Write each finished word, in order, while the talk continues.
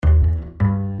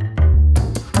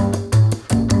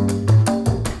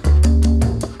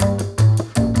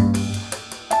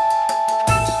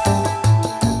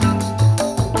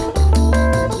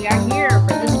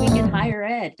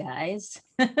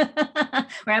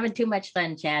We're having too much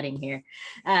fun chatting here.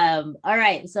 All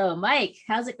right. So, Mike,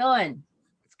 how's it going?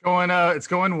 It's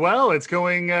going well. It's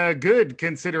going good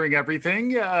considering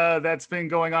everything that's been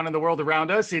going on in the world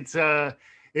around us.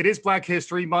 It is Black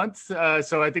History Month,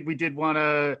 so I think we did want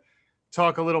to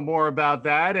talk a little more about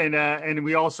that, and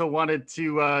we also wanted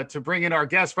to bring in our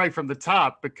guest right from the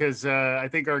top because I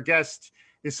think our guest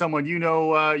is someone you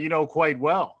know quite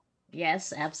well.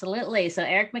 Yes, absolutely. So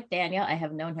Eric McDaniel, I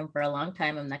have known him for a long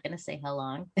time. I'm not going to say how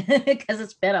long because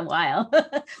it's been a while.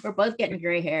 We're both getting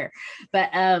gray hair, but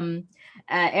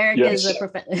Eric is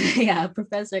Yes. yeah, a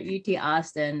professor at UT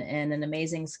Austin and an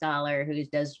amazing scholar who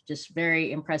does just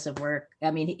very impressive work.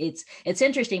 I mean, it's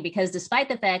interesting because despite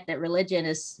the fact that religion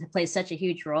is plays such a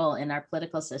huge role in our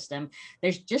political system,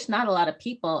 there's just not a lot of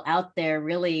people out there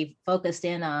really focused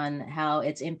in on how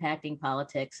it's impacting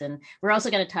politics. And we're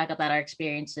also going to talk about our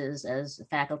experiences as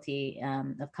faculty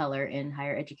of color in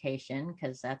higher education,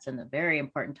 because that's a very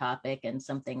important topic and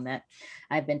something that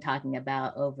I've been talking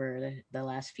about over the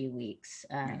last few weeks.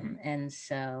 And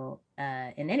so,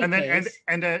 in any And then case,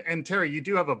 and Terry, you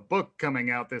do have a book coming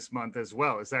out this month as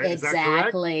well. Is that correct?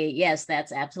 exactly. Yes,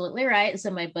 that's absolutely right. So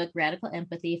my book, Radical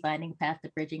Empathy, Finding a Path to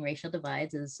Bridging Racial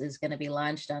Divides, is going to be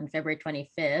launched on February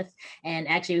 25th. And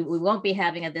actually, we won't be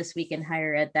having a This Week in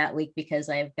Higher Ed that week because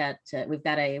we've got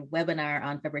a webinar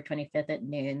on February 25th at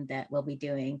noon that we'll be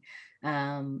doing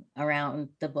around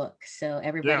the book. So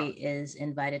everybody Yeah. is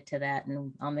invited to that,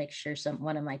 and I'll make sure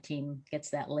one of my team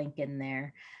gets that link in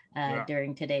there Yeah.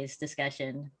 during today's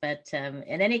discussion. But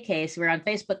in any case, we're on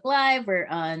Facebook Live. We're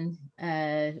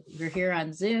here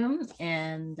on Zoom,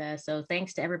 and so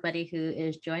thanks to everybody who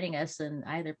is joining us in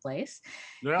either place.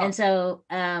 Yeah. And so,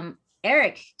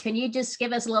 Eric, can you just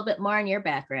give us a little bit more on your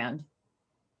background?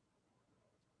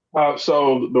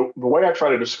 So the way I try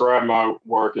to describe my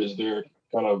work is there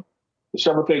kind of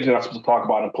several things that I'm supposed to talk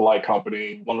about in polite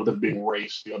company. One of them being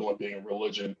race, the other one being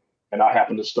religion, and I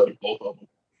happen to study both of them.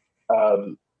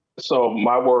 Um, so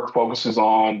my work focuses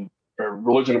on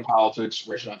religion and politics,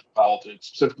 racial politics,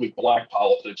 specifically Black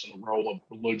politics and the role of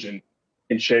religion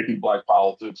in shaping Black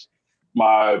politics.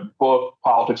 My book,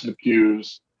 Politics in the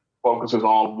Pews, focuses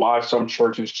on why some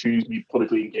churches choose to be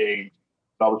politically engaged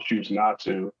and others choose not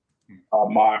to.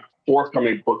 My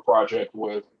forthcoming book project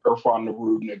with Irfan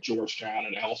Narudin at Georgetown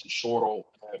and Allison Shortle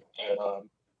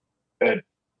at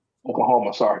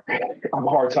Oklahoma. Sorry, I have a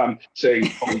hard time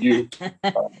saying OU,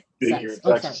 being here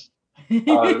Sucks. in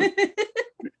Oh, sorry. Texas.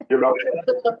 Uh, you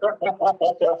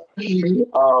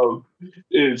know,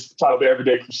 is titled The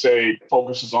Everyday Crusade,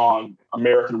 focuses on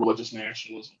American religious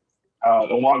nationalism.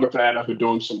 Along with that, I've been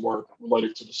doing some work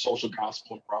related to the social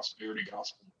gospel and prosperity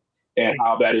gospel and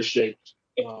how that has shaped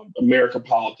American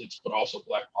politics, but also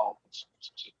Black politics.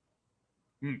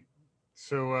 Hmm.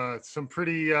 So some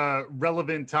pretty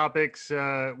relevant topics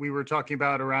we were talking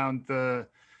about around the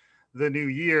new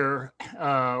year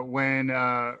when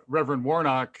Reverend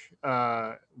Warnock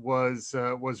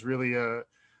was really a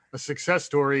success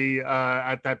story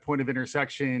at that point of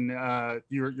intersection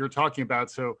you're talking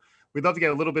about. So we'd love to get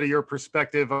a little bit of your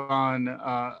perspective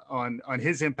on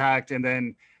his impact, and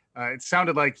then it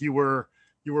sounded like you were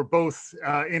both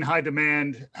in high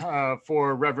demand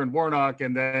for Reverend Warnock,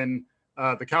 and then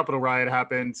the Capitol riot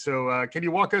happened. So can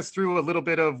you walk us through a little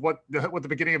bit of what the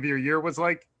beginning of your year was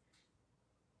like?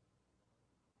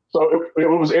 So it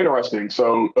was interesting.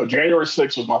 So January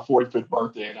 6th was my 45th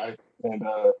birthday, and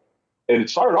it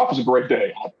started off as a great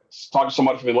day. I talked to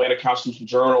somebody from the Atlanta Constitution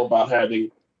Journal about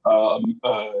having a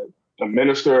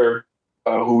minister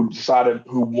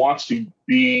who wants to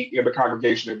be in the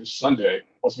congregation every Sunday,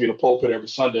 wants to be in the pulpit every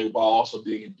Sunday while also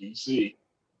being in D.C.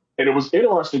 And it was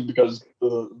interesting because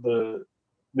the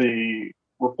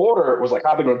reporter was like,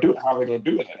 "How are they going to do it? How are they going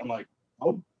to do that?" I'm like,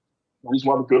 "Oh, the reason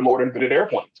why the good Lord invented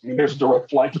airplanes. I mean, there's a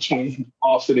direct flight between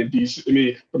Austin and DC. I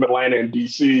mean, from Atlanta and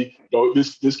DC.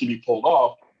 This can be pulled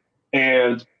off,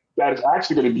 and that is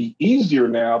actually going to be easier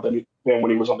now than when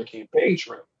he was on the campaign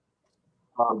trail.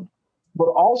 But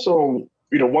also,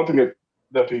 one thing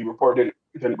that the reporter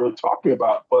didn't really talk to me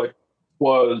about, but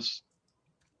was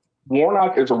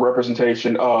Warnock is a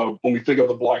representation of when we think of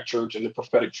the Black church and the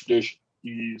prophetic tradition.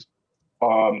 He's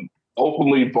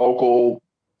openly vocal,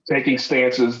 taking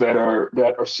stances that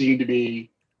are seen to be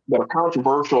that are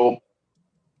controversial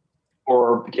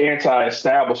or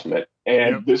anti-establishment,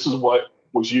 Yep. and this is what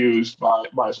was used by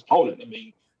his opponent. I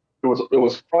mean, it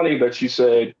was funny that she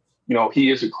said,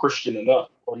 he isn't Christian enough,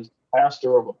 or he's the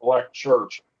pastor of a Black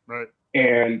church, Right.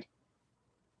 and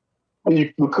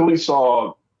you clearly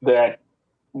saw that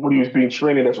when he was being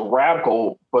treated as a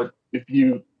radical. But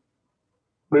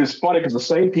it's funny because the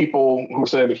same people who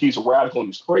said that he's a radical and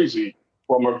he's crazy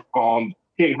from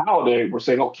King Holiday were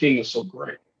saying, "Oh, King is so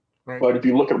great." Right. But if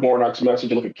you look at Warnock's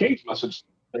message and look at King's message,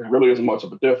 there really isn't much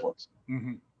of a difference.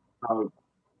 Mm-hmm. So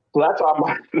that's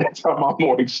how my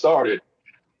morning started.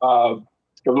 Because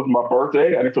it was my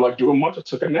birthday, I didn't feel like doing much. I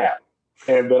took a nap,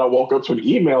 and then I woke up to an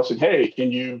email saying, "Hey,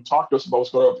 can you talk to us about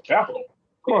what's going on at the Capitol?"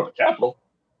 Come on, at the Capitol,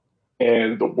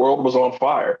 and the world was on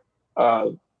fire.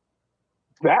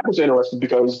 That was interesting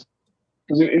because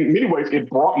in many ways it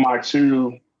brought my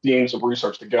two themes of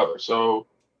research together. So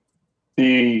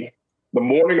the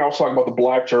morning I was talking about the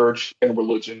Black church and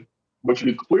religion, but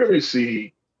you could clearly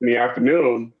see in the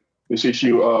afternoon this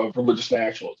issue of religious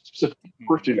nationalism, specifically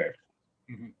Christian nationalism.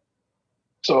 Mm-hmm.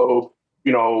 So,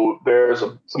 there's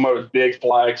some other big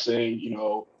flag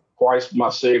saying, Christ my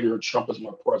savior, Trump is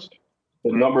my president.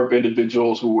 The number of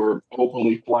individuals who were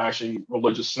openly flashing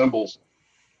religious symbols.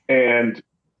 And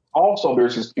also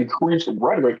there's this increased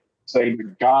rhetoric saying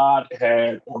that God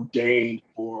had ordained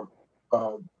for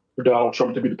Donald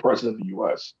Trump to be the president of the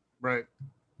U.S. Right.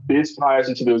 This ties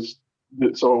into this.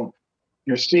 So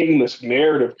you're seeing this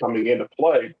narrative coming into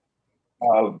play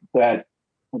that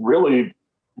really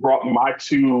brought my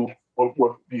two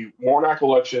with the Warnock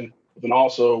election, but then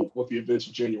also with the events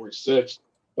of January 6th,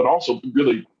 but also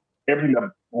really everything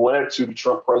that led to the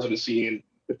Trump presidency and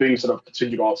the things that have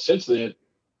continued on since then.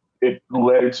 It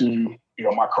led to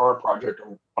my current project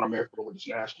on American religious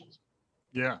nationalism.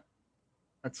 Yeah.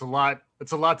 That's a lot.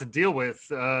 It's a lot to deal with.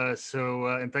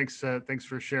 And thanks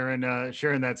for sharing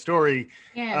that story.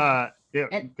 Yeah. Yeah.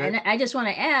 And I just want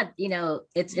to add,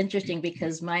 it's interesting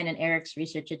because mine and Eric's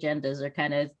research agendas are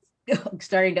kind of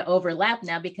starting to overlap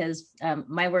now because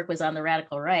my work was on the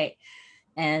radical right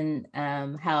and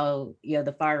how,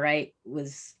 the far right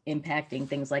was impacting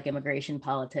things like immigration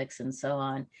politics and so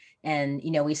on. And,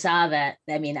 we saw that.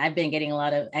 I mean, I've been getting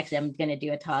actually, I'm going to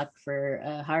do a talk for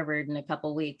Harvard in a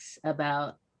couple of weeks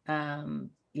about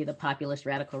the populist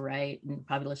radical right and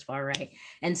populist far right.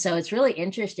 And so it's really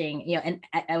interesting, and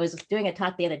I was doing a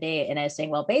talk the other day and I was saying,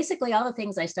 well, basically all the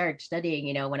things I started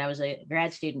studying, when I was a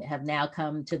grad student have now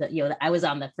come to the, I was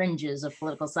on the fringes of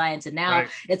political science and now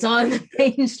it's all in the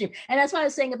mainstream. And that's what I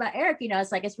was saying about Eric,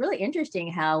 it's like, it's really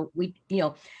interesting how we,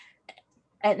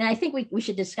 and I think we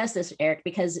should discuss this, Eric,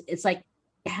 because it's like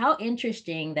how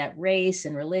interesting that race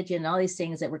and religion and all these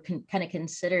things that were kind of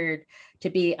considered to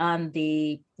be on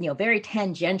the, very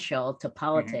tangential to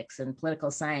politics and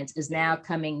political science is now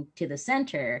coming to the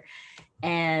center.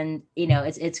 And,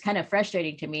 it's kind of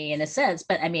frustrating to me in a sense,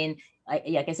 but I mean,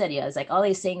 like I said, it's like all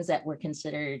these things that were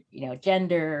considered,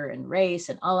 gender and race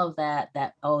and all of that,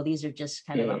 these are just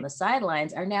kind of on the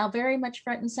sidelines are now very much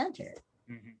front and center.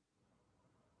 Mm-hmm.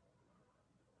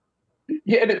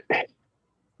 Yeah,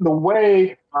 the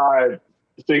way I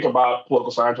think about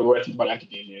political science, or the way I think about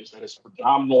academia, is that it's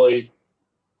predominantly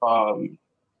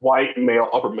white, male,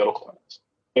 upper middle class.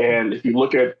 And if you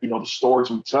look at the stories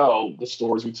we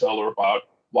tell are about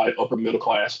white, upper middle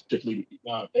class, particularly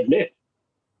and men.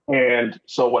 And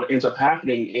so what ends up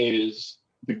happening is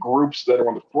the groups that are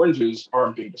on the fringes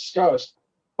aren't being discussed.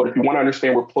 But if you want to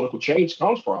understand where political change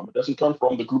comes from, it doesn't come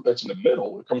from the group that's in the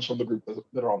middle. It comes from the group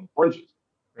that are on the fringes.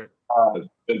 Right.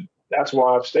 And that's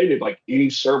why I've stated, like, any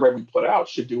survey we put out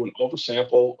should do an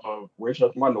oversample of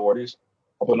racial minorities,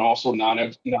 but also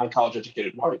non-college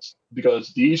educated whites,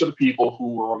 because these are the people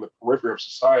who are on the periphery of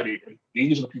society, and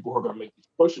these are the people who are going to make these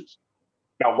pushes.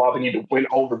 Now, while they need to win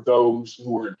over those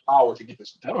who are in power to get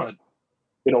this done,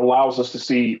 it allows us to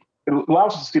see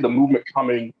the movement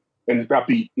coming and not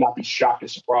be shocked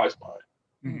and surprised by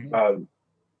it. Mm-hmm.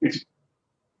 It's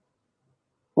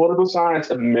political science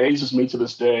amazes me to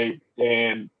this day,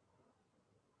 and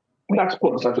not just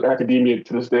political science, but academia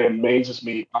to this day amazes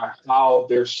me by how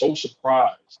they're so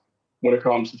surprised when it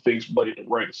comes to things related to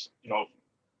race.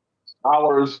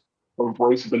 Scholars of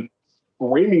race have been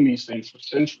framing these things for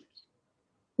centuries.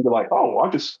 And they're like, "Oh, I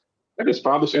just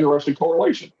found this interesting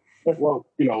correlation." Like, well,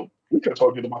 we could have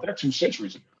told you about that 2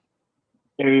 centuries ago.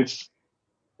 And it's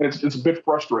a bit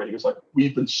frustrating. It's like,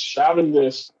 we've been shouting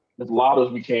this as loud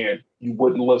as we can. You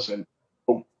wouldn't listen.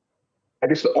 But I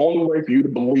guess the only way for you to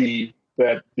believe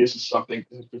that this is something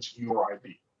is if it's your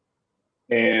idea.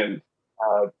 And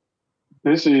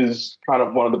this is kind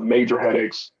of one of the major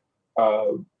headaches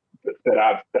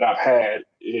that I've had.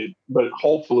 But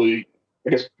hopefully, I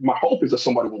guess my hope is that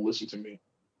somebody will listen to me.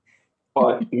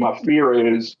 But my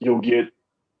fear is you'll get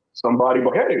somebody,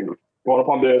 but hey, going up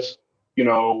on this, and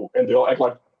they'll act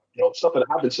like stuff that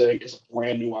I've been saying is a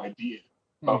brand new idea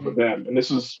for them. And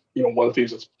this is one of the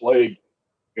things that's plagued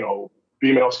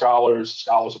female scholars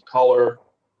of color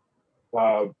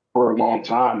for a long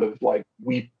time. That like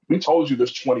we told you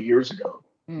this 20 years ago,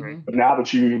 but now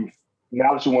that you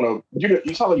now that you want to,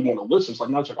 you sound like you want to listen. It's like,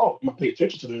 now it's like, oh, I'm going to pay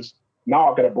attention to this. Now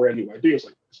I've got a brand new idea. It's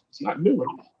like, it's not new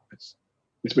anymore.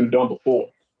 It's been done before.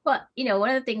 Well, one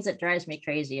of the things that drives me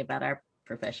crazy about our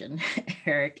profession,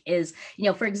 Eric, is,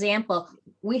 for example,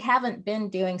 we haven't been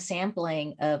doing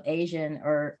sampling of Asian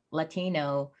or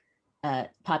Latino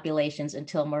populations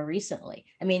until more recently.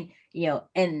 I mean,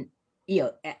 and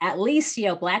at least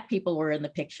Black people were in the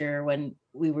picture when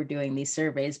we were doing these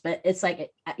surveys, but it's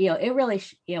like, it really,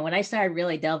 when I started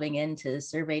really delving into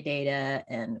survey data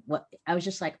and what, I was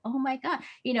just like, oh my God,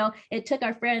 it took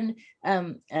our friend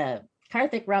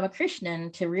Karthik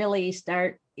Ramakrishnan to really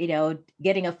start,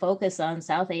 getting a focus on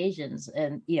South Asians,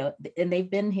 and and they've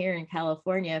been here in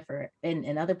California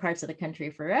in other parts of the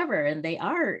country forever, and they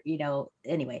are,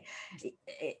 anyway,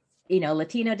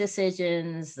 Latino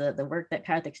decisions, the work that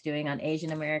Karthik's doing on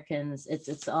Asian Americans,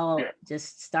 it's all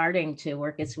just starting to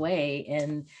work its way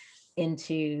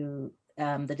into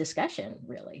the discussion,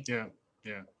 really. Yeah.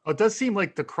 Yeah. It does seem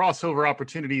like the crossover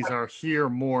opportunities are here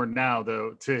more now,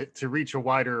 though, to reach a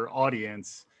wider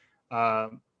audience.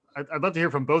 I'd love to hear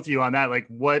from both of you on that. Like,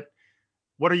 what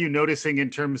are you noticing in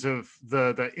terms of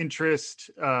the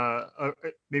interest?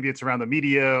 Maybe it's around the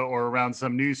media or around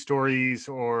some news stories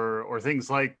or things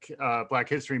like Black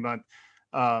History Month.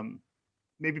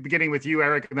 Maybe beginning with you,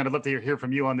 Eric, and then I'd love to hear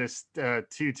from you on this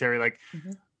too, Terry. Like,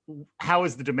 how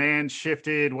has the demand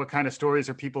shifted? What kind of stories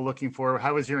are people looking for?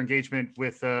 How has your engagement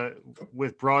with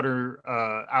broader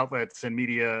outlets and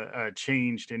media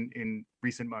changed in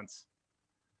recent months?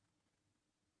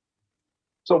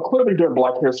 So clearly during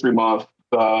Black History Month,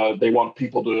 they want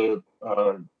people to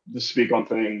speak on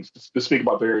things, to speak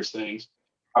about various things.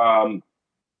 But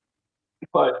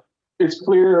it's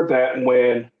clear that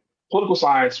when political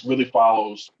science really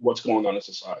follows what's going on in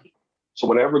society, so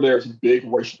whenever there's a big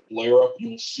racial flare-up,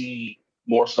 you'll see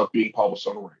more stuff being published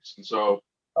on race. And so,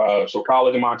 a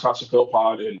colleague of mine, Tasha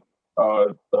Philpott, and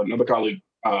another colleague,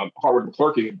 Harvard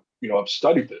McClurkin, have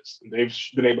studied this. And they've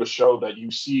been able to show that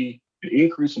you see an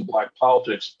increase in Black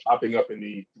politics popping up in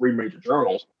the three major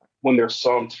journals when there's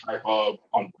some type of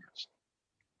unrest.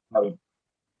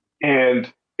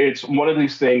 And it's one of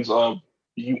these things of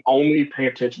you only pay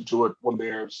attention to it when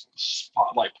there's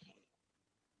spotlight.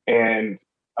 And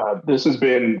this has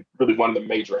been really one of the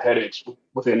major headaches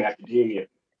within academia.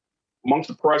 Amongst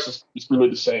the press, it's really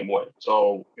the same way.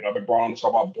 So, I've been brought on to talk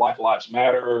about Black Lives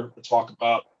Matter, to talk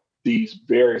about these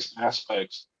various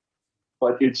aspects.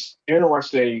 But it's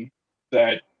interesting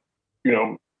that,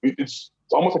 it's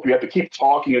almost like we have to keep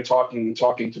talking and talking and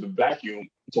talking to the vacuum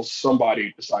until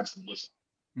somebody decides to listen.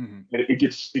 Mm-hmm. And it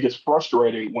gets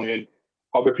frustrating when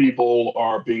other people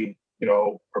are being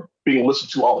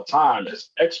listened to all the time as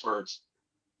experts.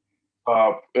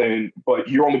 But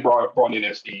you're only brought in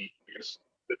as the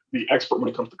expert when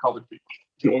it comes to colored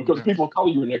people. Because people of color,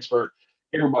 you're an expert.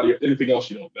 Everybody, anything else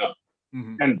you don't know.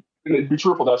 Mm-hmm. And to be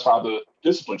truthful, that's how the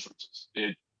discipline treats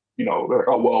it.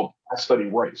 Oh, well, I study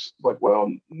race. Like,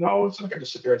 well, no, it's not like I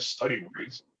just sit there and study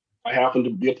race. I happen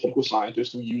to be a political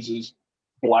scientist who uses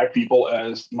Black people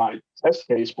as my test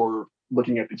case for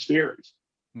looking at these theories.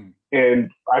 Mm.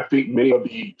 And I think many of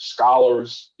the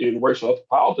scholars in racial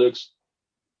politics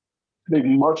have a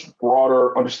much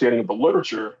broader understanding of the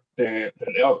literature than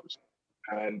others.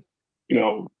 And,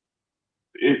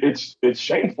 it's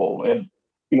shameful. And,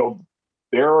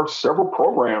 there are several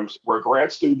programs where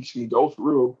grad students can go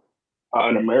through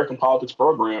an American politics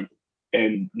program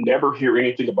and never hear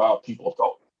anything about people of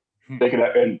color. Hmm. They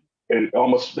can, and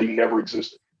almost they never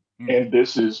existed. Hmm. And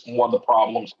this is one of the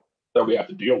problems that we have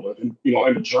to deal with. And,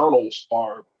 and the journals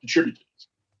are contributing.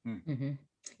 Mm-hmm.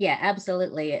 Yeah,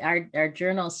 absolutely. Our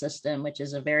journal system, which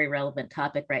is a very relevant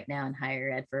topic right now in higher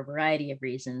ed for a variety of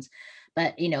reasons.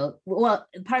 But,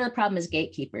 part of the problem is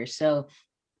gatekeepers. So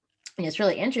it's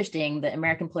really interesting, the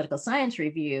American Political Science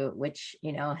Review, which,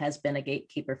 has been a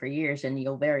gatekeeper for years, and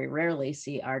you'll very rarely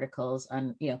see articles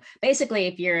on, basically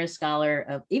if you're a scholar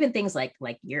of even things like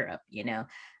Europe,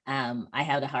 I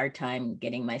had a hard time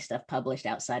getting my stuff published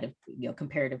outside of,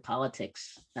 comparative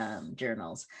politics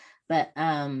journals. But,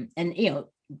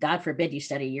 God forbid you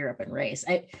study Europe and race.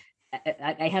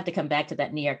 I have to come back to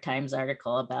that New York Times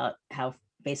article about how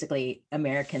basically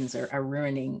Americans are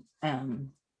ruining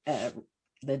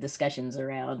the discussions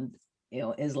around,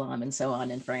 Islam and so on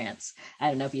in France. I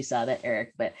don't know if you saw that,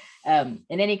 Eric, but in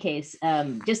any case,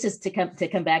 just as to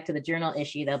come back to the journal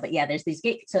issue though, but yeah, there's these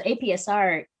so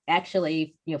APSR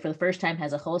actually, for the first time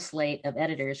has a whole slate of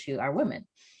editors who are women.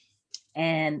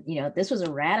 And, this was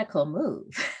a radical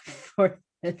move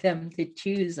them to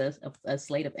choose a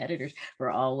slate of editors for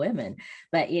all women.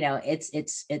 But it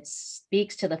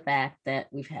speaks to the fact that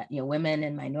we've had, women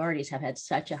and minorities have had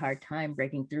such a hard time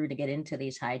breaking through to get into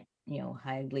these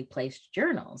highly placed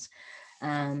journals.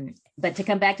 But to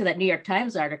come back to that New York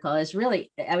Times article,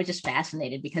 I was just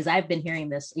fascinated because I've been hearing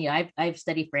this, I've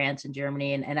studied France and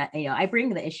Germany, and I bring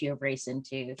the issue of race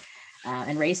into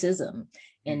and racism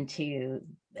into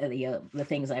the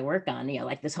things I work on,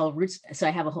 like this whole roots. So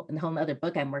I have a whole other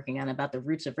book I'm working on about the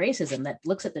roots of racism that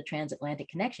looks at the transatlantic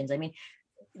connections. I mean,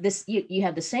 you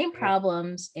have the same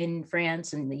problems in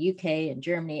France and the UK and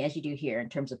Germany as you do here in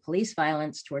terms of police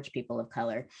violence towards people of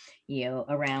color,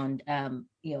 around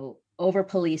over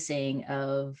policing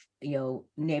of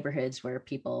neighborhoods where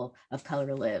people of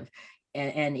color live,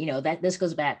 and that this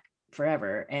goes back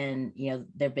forever, and there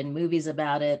have been movies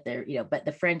about it there, but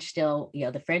the French still,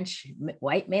 the French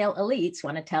white male elites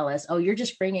want to tell us, oh, you're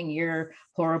just bringing your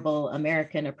horrible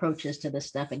American approaches to this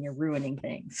stuff and you're ruining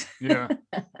things. Yeah,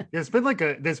 there's been like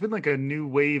a new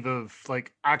wave of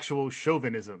like actual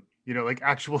chauvinism, like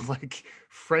actual like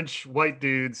French white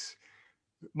dudes,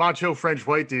 macho French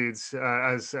white dudes,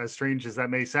 as strange as that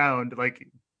may sound, like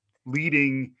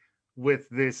leading with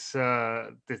this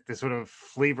this sort of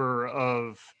flavor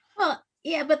of, well,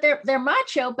 yeah, but they're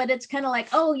macho, but it's kind of like,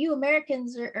 oh, you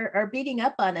Americans are beating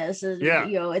up on us. Yeah.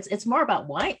 It's more about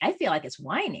whine. I feel like it's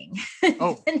whining.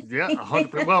 Oh, yeah,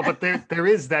 100%. Well, but there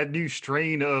is that new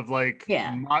strain of like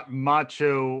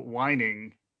macho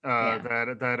whining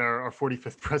that our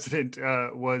 45th president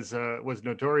was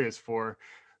notorious for.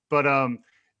 But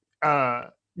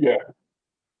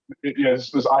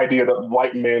this idea that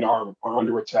white men are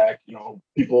under attack.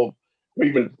 People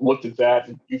even looked at that,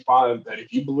 and you find that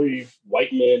if you believe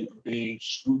white men are being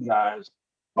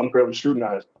unfairly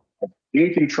scrutinized,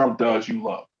 anything Trump does, you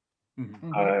love.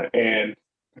 Mm-hmm. And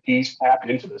he's tapped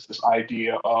into this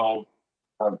idea of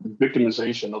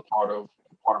victimization of part of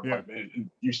white men. And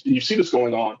you see this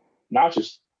going on not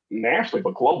just nationally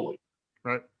but globally.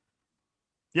 Right.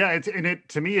 Yeah,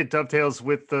 to me it dovetails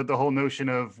with the whole notion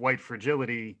of white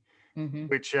fragility, mm-hmm.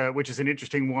 which is an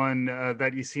interesting one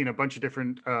that you see in a bunch of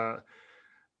different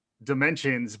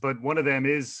dimensions, but one of them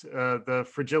is the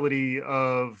fragility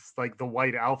of like the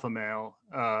white alpha male,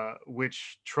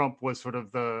 which Trump was sort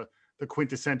of the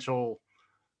quintessential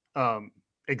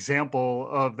example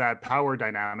of that power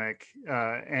dynamic,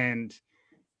 and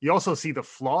you also see the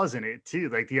flaws in it too,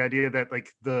 like the idea that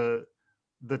like the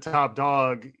top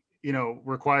dog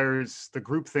requires the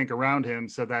groupthink around him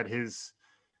so that his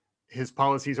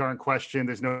policies aren't questioned.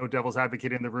 There's no devil's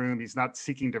advocate in the room. He's not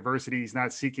seeking diversity. He's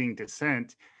not seeking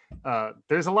dissent.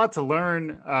 There's a lot to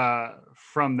learn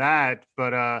from that,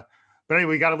 but anyway,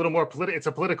 we got a little more political. It's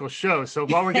a political show, so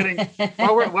while we're getting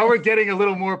while we're getting a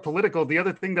little more political, the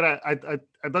other thing that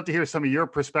I'd love to hear some of your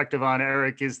perspective on,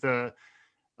 Eric, is the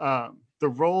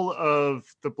role of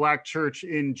the Black church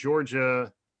in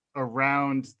Georgia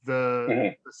around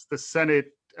the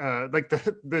Senate, like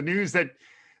the news that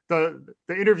the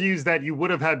interviews that you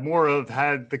would have had more of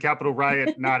had the Capitol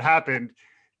riot not happened.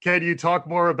 Can you talk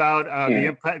more about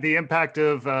the impact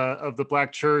of the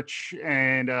Black church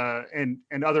and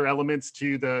other elements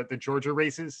to the Georgia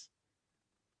races?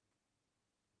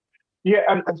 Yeah,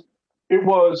 and it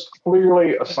was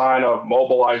clearly a sign of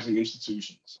mobilizing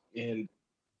institutions. And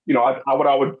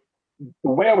the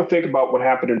way I would think about what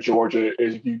happened in Georgia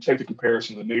is if you take the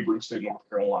comparison to the neighboring state, North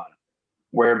Carolina,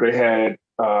 where they had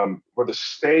where the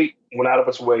state went out of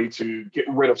its way to get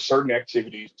rid of certain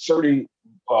activities, certain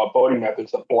voting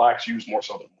methods that Blacks use more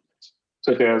so than whites,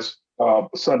 such as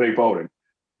Sunday voting,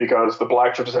 because the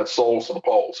Black churches had souls to the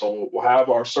polls. So we'll have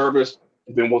our service,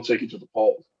 and then we'll take you to the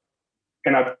polls.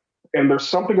 And there's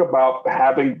something about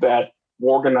having that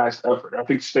organized effort. I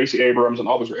think Stacey Abrams and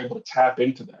others were able to tap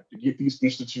into that, to get these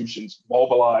institutions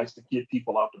mobilized, to get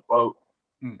people out to vote,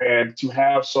 and to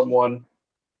have someone,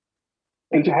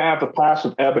 and to have the class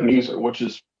of Ebenezer, which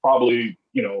is probably,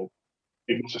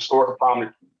 it was historically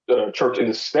prominent church in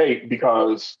the state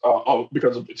because of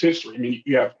its history. I mean,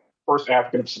 you have First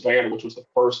African of Savannah, which was the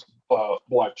first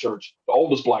Black church, the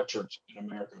oldest Black church in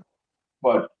America.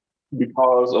 But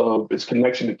because of its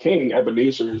connection to King,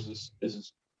 Ebenezer is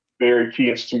this very key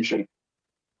institution.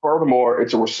 Furthermore,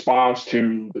 it's a response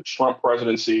to the Trump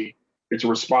presidency. It's a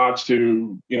response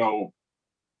to,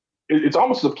 it's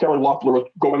almost as if Kelly Loeffler was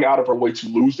going out of her way to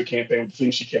lose the campaign with the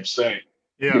things she kept saying.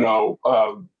 Yeah.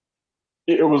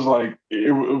 It was like,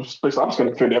 it was basically, I'm just going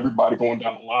to offend everybody going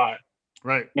down the line.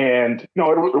 Right. And,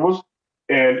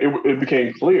 it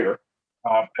became clear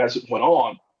as it went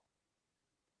on.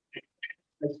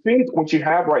 I think what you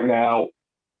have right now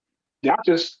not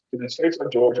just in states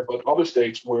like Georgia, but other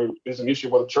states where there's an issue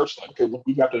where the church is like, okay, look,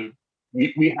 we have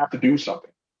to do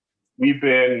something. We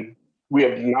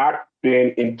have not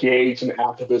been engaged in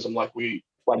activism like we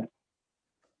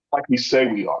say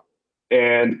we are.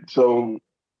 And so,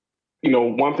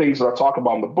 one thing that I talk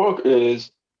about in the book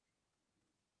is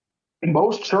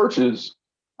most churches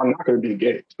are not going to be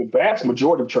engaged. The vast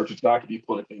majority of churches are not going to be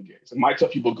politically engaged. It might tell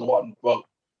people to go out and vote,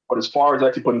 but as far as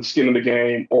actually putting skin in the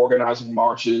game, organizing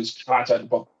marches, contacting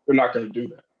people, they're not going to do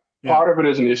that. Yeah. Part of it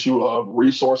is an issue of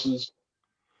resources.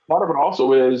 Part of it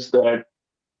also is that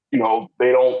they don't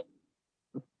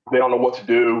know what to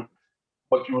do.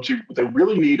 But what they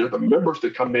really need are the members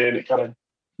to come in and kind of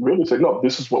really say, no,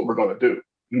 this is what we're going to do.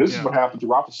 And this is what happened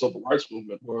throughout the civil rights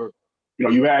movement, where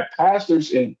you had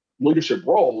pastors in leadership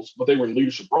roles, but they were in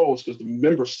leadership roles because the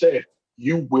members said,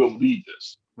 you will lead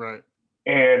this. Right.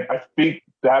 And I think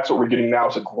that's what we're getting now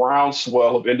is a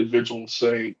groundswell of individuals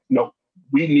saying, no,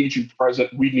 we need you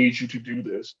present. We need you to do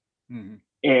this. Mm-hmm.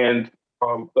 And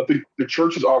I think the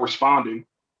churches are responding.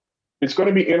 It's going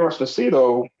to be interesting to see,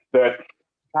 though, that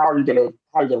how are you going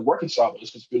to reconcile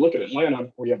this? Because if you look at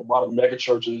Atlanta, where you have a lot of mega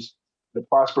churches, the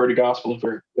prosperity gospel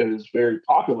is very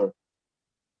popular.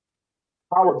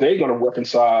 How are they going to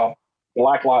reconcile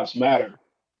Black Lives Matter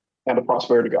and the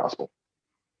prosperity gospel?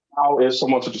 How is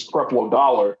someone such as Creflo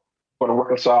Dollar going to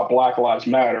reconcile Black Lives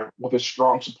Matter with his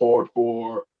strong support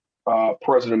for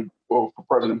President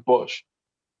Bush?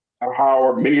 And how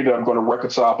are many of them going to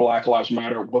reconcile Black Lives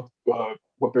Matter with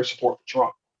their support for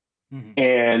Trump? Mm-hmm.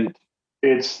 And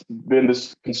it's been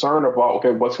this concern about,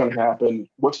 okay, what's going to happen?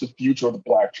 What's the future of the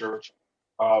Black church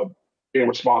in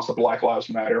response to Black Lives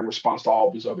Matter, in response to all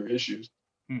of these other issues?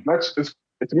 Mm-hmm.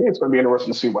 To me, it's going to be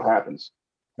interesting to see what happens.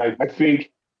 I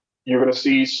think you're going to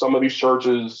see some of these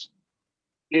churches,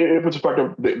 if it's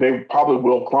effective, they probably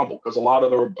will crumble because a lot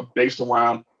of them are based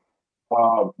around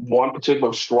one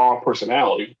particular strong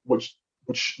personality, which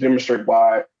demonstrated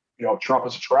why Trump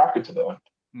is attracted to them.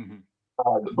 Mm-hmm.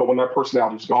 But when that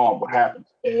personality is gone, what happens?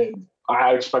 And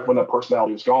I expect when that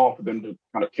personality is gone for them to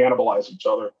kind of cannibalize each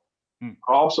other. Mm.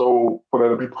 Also, for there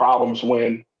to be problems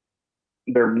when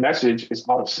their message is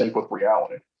out of sync with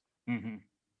reality. Mm-hmm.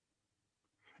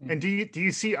 And do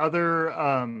you see other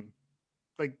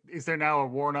is there now a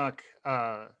Warnock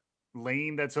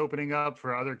lane that's opening up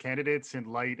for other candidates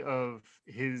in light of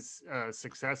his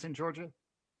success in Georgia?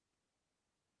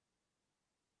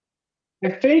 I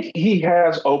think he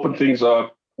has opened things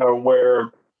up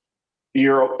where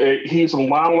he's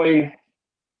allowing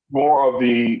more of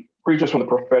the preachers from the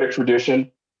prophetic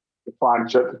tradition to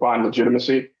find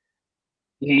legitimacy.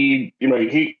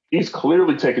 He's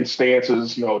clearly taken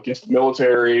stances, against the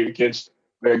military, against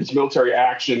military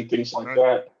action, things like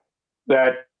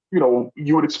that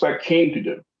you would expect King to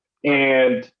do.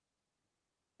 And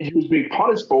he was being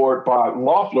punished for it by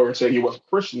Loeffler and saying he wasn't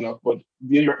Christian enough, but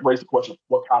then you raise the question,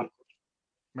 what kind of Christian?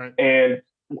 Right. And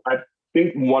I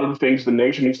think one of the things the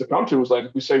nation needs to come to is like,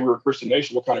 if we say we're a Christian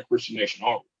nation, what kind of Christian nation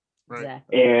are we? Right.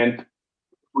 Exactly. And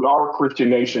if we are a Christian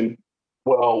nation,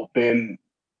 well,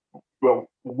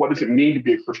 what does it mean to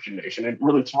be a Christian nation? And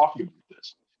really talking about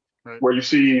this, where you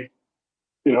see,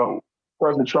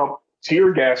 President Trump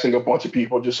tear gassing a bunch of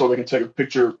people just so they can take a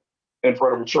picture in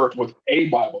front of a church with a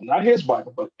Bible, not his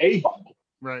Bible, but a Bible.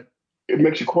 Right. It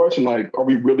makes you question, like, are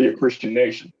we really a Christian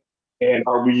nation? And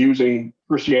are we using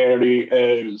Christianity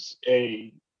as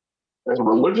a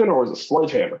religion or as a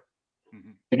sledgehammer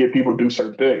to get people to do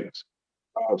certain things?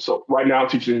 So right now I'm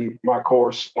teaching my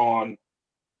course on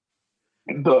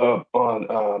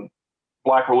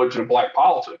Black religion and Black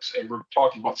politics. And we're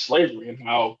talking about slavery and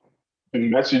how the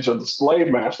message of the slave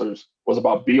masters was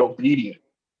about be obedient.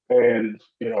 And,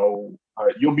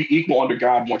 you'll be equal under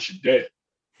God once you're dead.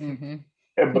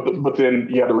 Mm-hmm. But then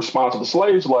you have the response of the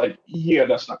slaves like, yeah,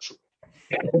 that's not true.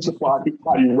 And so how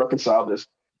do you reconcile this?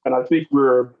 And I think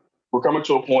we're coming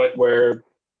to a point where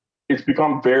it's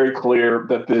become very clear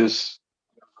that this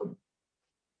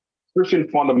Christian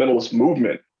fundamentalist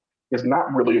movement is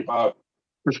not really about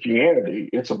Christianity.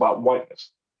 It's about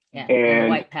whiteness. Yeah, and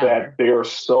white power. That they are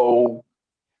so,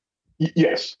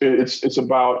 yes, it's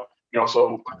about,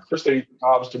 so Christine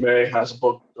Hobbs DeMay has a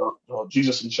book,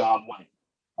 Jesus and John Wayne.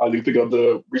 You think of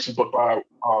the recent book by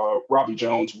Robbie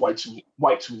Jones, White Too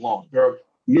Long. There are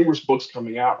numerous books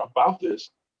coming out about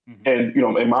this. Mm-hmm.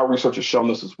 And, and my research has shown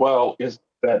this as well, is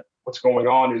that what's going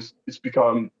on is it's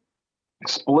become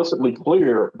explicitly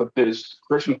clear that this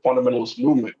Christian fundamentalist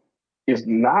movement is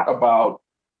not about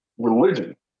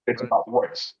religion. It's about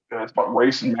race. It's about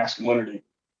race and masculinity.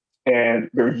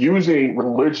 And they're using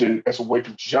religion as a way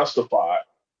to justify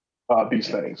these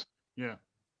things. Yeah.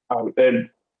 And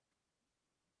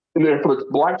And then for the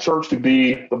Black church to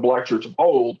be the Black church of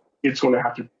old, it's going to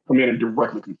have to come in and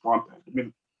directly confront that. I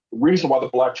mean, the reason why the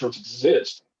Black church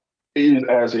exists is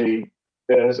as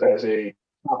a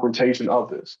confrontation of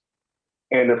this.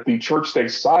 And if the church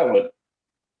stays silent,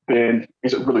 then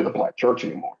is it really the Black church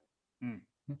anymore?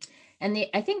 And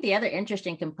I think the other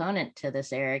interesting component to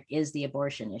this, Eric, is the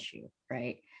abortion issue,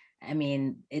 right? I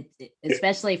mean,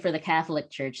 especially for the Catholic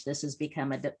Church, this has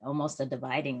become almost a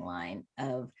dividing line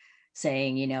of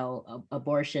saying, you know,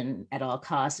 abortion at all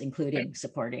costs, including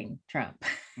supporting Trump.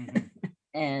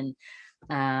 And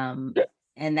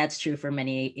that's true for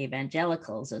many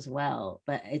evangelicals as well.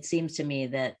 But it seems to me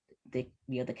that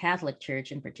the Catholic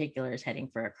Church in particular is heading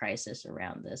for a crisis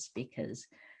around this because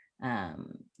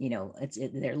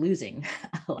they're losing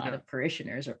a lot of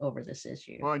parishioners over this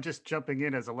issue. Well, and just jumping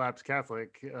in as a lapsed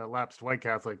white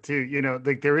Catholic too, you know,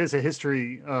 like there is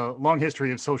a long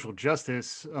history of social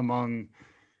justice among,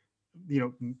 you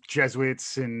know,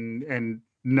 Jesuits and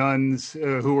nuns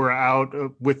who were out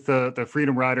with the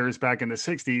Freedom Riders back in the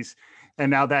 60s. And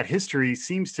now that history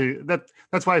seems to,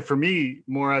 that's why for me,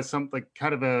 more as some like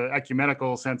kind of a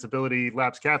ecumenical sensibility,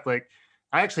 lapsed Catholic,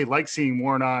 I actually like seeing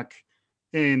Warnock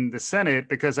in the Senate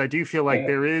because I do feel like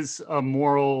there is a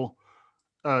moral,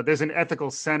 there's an ethical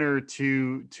center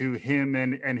to him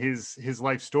and his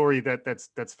life story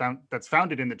that's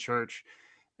founded in the church,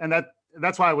 and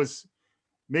that's why I was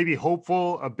maybe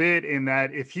hopeful a bit in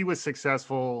that if he was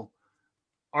successful,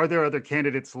 are there other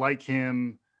candidates like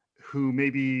him who may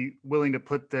be willing to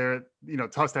put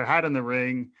toss their hat in the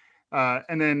ring?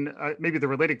 And then maybe the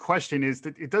related question is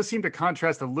that it does seem to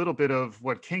contrast a little bit of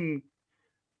what King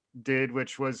did,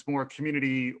 which was more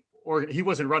community, or he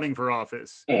wasn't running for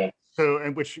office. So,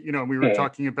 and which, you know, we were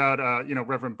talking about,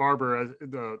 Reverend Barber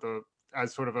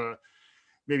as sort of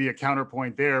maybe a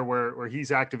counterpoint there where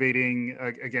he's activating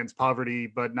against poverty,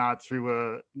 but not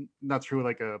through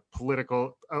like a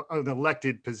political, an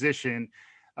elected position.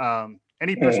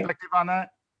 Any perspective on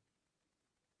that?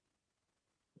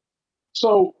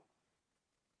 So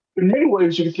in many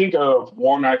ways, you can think of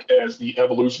Warnock as the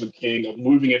evolution of King, of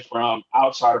moving it from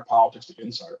outsider politics to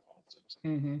insider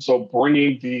politics. So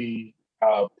bringing the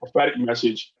prophetic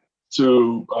message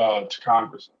to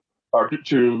Congress or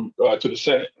to the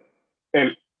Senate,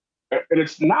 and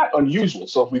it's not unusual.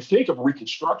 So if we think of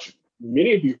Reconstruction,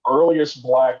 many of the earliest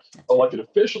Black elected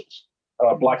officials,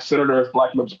 Black senators,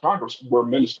 Black members of Congress, were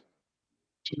ministers.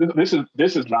 So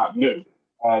this is not new.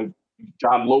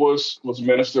 John Lewis was a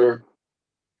minister.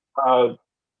 I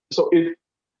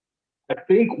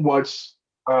think what's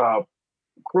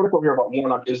critical here about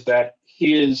Warnock is that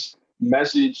his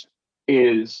message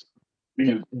is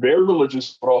very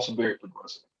religious, but also very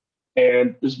progressive.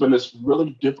 And there's been this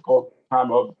really difficult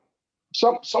time of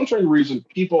some certain reason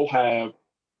people have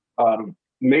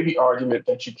made the argument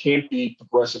that you can't be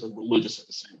progressive and religious at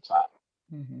the same time.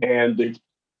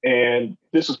 And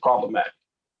this is problematic.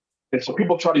 And so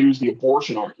people try to use the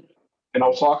abortion argument. And I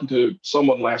was talking to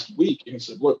someone last week, and he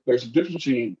said, look, there's a difference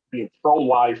between being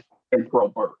pro-life and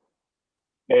pro-birth.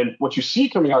 And what you see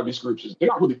coming out of these groups is they're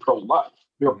not really pro-life,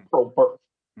 they're pro-birth.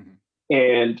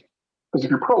 And because if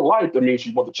you're pro-life, that means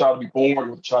you want the child to be born, you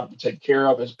want the child to be taken care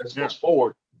of as it goes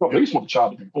forward. You at least want the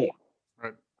child to be born.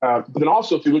 Right. But then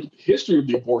also, if you look at the history of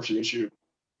the abortion issue,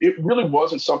 it really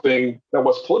wasn't something that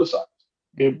was politicized.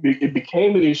 It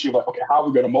became an issue like, okay, how are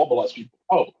we going to mobilize people?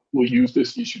 Oh, we'll use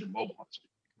this issue to mobilize people.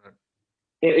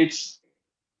 And it's,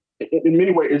 in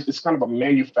many ways, it's kind of a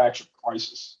manufactured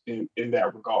crisis in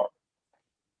that regard.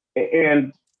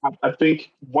 And I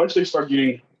think once you start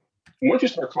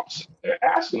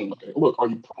asking them, okay, look, are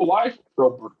you pro-life or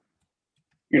pro-birth?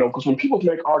 You know, because when people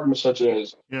make arguments such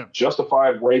as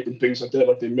justified rape and things like that,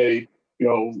 like they made, you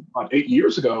know, about 8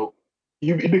 years ago,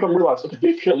 you become realize, okay,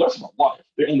 they care less about life.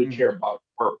 They only care about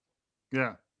birth.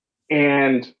 Yeah.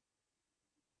 And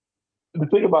the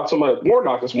thing about some of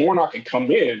Warnock is Warnock can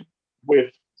come in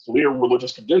with clear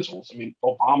religious credentials. I mean,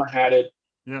 Obama had it,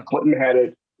 Clinton had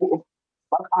it. What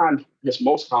I find, I guess,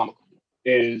 most comical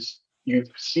is you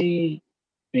see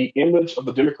the image of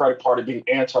the Democratic Party being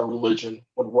anti-religion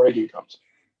when Reagan comes in.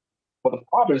 But the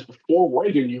problem is, before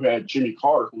Reagan, you had Jimmy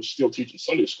Carter, who was still teaching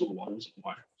Sunday school while he was in the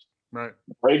White House. Right.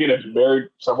 Reagan had been married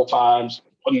several times,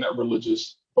 wasn't that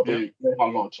religious, but they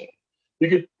hung on to him. You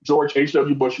get George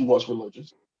H.W. Bush, who was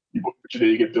religious.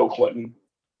 You get Bill Clinton.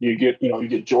 You get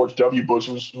George W. Bush,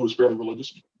 who was fairly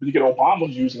religious. But you get Obama,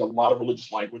 who's using a lot of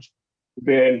religious language. But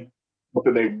then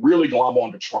they really glom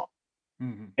onto Trump,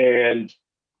 and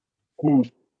who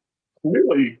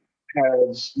really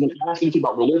has, when you ask anything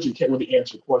about religion, can't really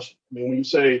answer the question. I mean, when you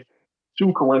say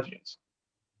 2 Corinthians,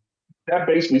 that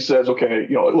basically says, okay,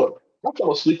 look, I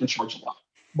fell asleep in church a lot.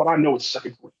 but I know it's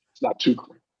second Korean. It's not two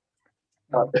Korean.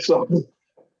 So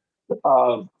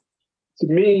to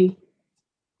me,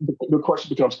 the question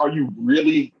becomes: Are you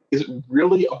really? Is it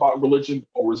really about religion,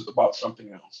 or is it about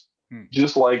something else? Hmm.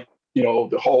 Just like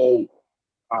the whole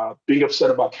being upset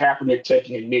about Kaepernick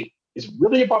taking a knee is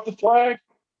really about the flag.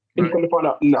 And you're going to find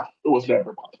out, no, it was never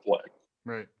about the flag.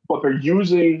 Right. But they're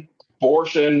using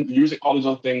abortion, using all these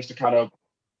other things to kind of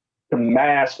to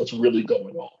mask what's really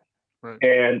going on. Right.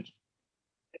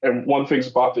 And one of the things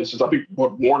about this is I think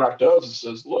what Warnock does is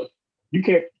says, look,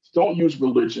 don't use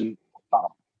religion for power.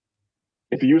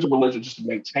 If you use a religion just to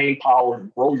maintain power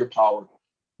and grow your power,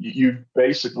 you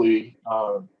basically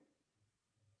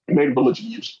made religion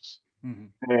useless.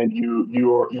 Mm-hmm. And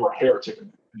you're a heretic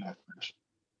in that fashion.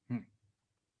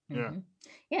 Yeah. Mm-hmm.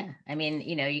 Yeah. I mean,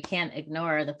 you can't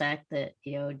ignore the fact that,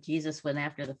 Jesus went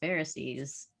after the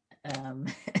Pharisees.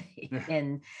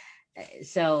 And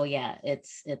so, yeah,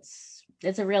 it's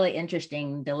a really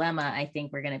interesting dilemma. I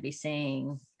think we're going to be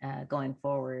seeing going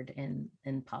forward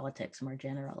in politics more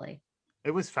generally.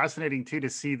 It was fascinating too to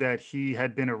see that he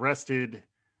had been arrested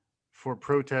for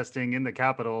protesting in the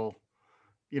Capitol,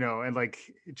 and like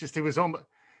it was almost.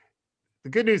 The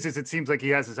good news is it seems like he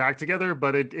has his act together,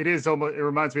 but it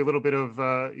reminds me a little bit of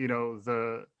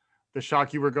the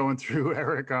shock you were going through,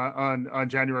 Eric, on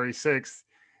January 6th.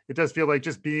 It does feel like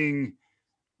just being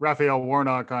Raphael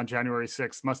Warnock on January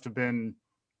 6th must have been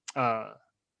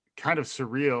kind of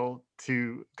surreal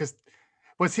because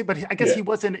I guess he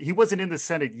wasn't in the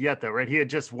Senate yet though, right? He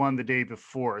had just won the day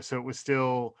before, so it was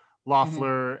still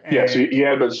Loeffler. Mm-hmm. And, so he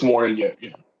hadn't been sworn in yet.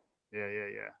 Yeah.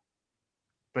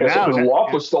 But now because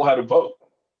Loeffler still had a vote,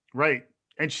 right?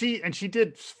 And she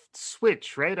did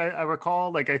switch, right? I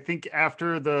recall, like I think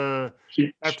after the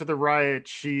riot,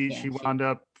 she wound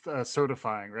up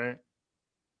certifying, right?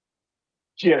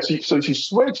 Yeah, so she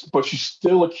switched, but she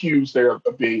still accused there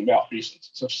of being malfeasance.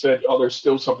 So she said, "Oh, there's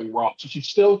still something wrong." So she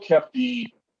still kept the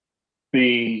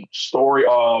story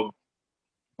of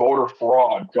voter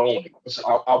fraud going.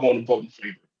 So I want to vote in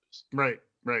favor of this. Right.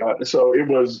 So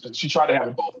she tried to have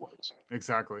it both ways.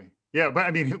 Exactly. Yeah, but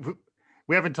I mean,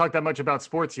 we haven't talked that much about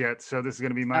sports yet, so this is going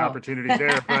to be my opportunity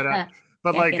there.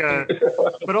 But like,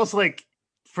 but also like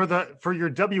for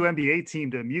your WNBA team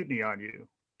to mutiny on you.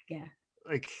 Yeah.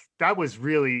 Like that was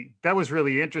really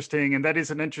interesting, and that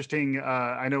is an interesting.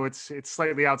 I know it's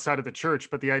slightly outside of the church,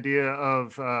 but the idea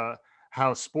of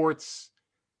how sports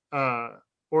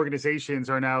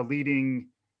organizations are now leading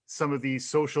some of these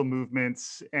social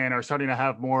movements and are starting to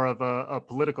have more of a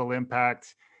political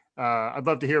impact. I'd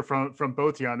love to hear from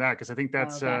both of you on that, because I think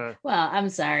that's well, I'm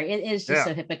sorry, it is just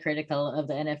so hypocritical of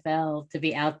the NFL to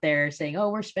be out there saying,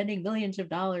 oh, we're spending millions of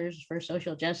dollars for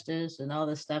social justice and all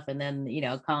this stuff, and then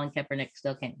Colin Kaepernick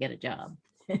still can't get a job.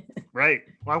 Right.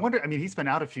 Well, I wonder, I mean, he's been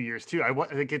out a few years too. I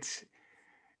think it's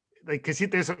like, because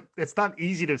it's not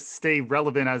easy to stay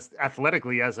relevant as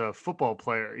athletically as a football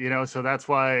player, so that's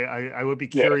why I would be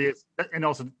curious. And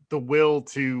also the will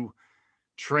to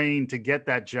train to get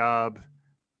that job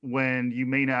when you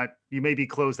may be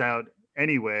closed out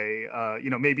anyway.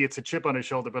 Maybe it's a chip on his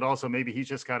shoulder, but also maybe he's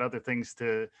just got other things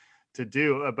to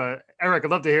do. But Eric,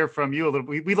 I'd love to hear from you a little.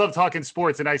 We love talking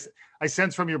sports, and I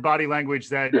sense from your body language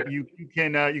that you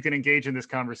can engage in this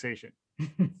conversation.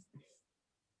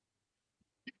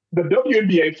 The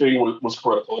WNBA thing was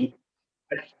critical. And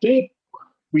I think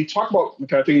we talk about the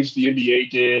kind of things the NBA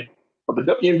did, but the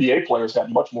WNBA players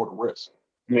had much more to risk.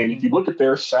 I mean, if you look at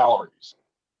their salaries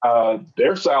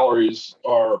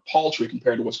are paltry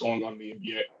compared to what's going on in the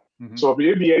NBA. Mm-hmm. So if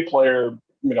the NBA player,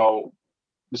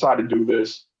 decide to do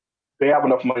this, they have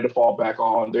enough money to fall back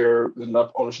on. There's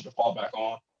enough ownership to fall back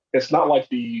on. It's not like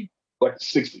the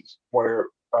 60s where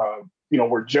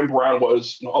where Jim Brown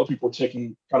was, other people were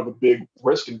taking kind of a big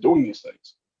risk in doing these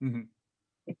things. Mm-hmm.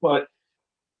 But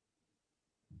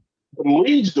the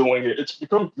league's doing it. It's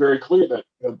become very clear that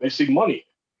they see money.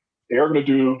 They are going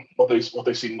to do what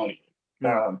they see money.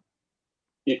 Yeah.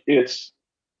 It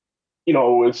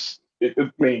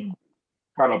may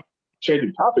kind of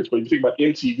changing topics, but if you think about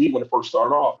MTV when it first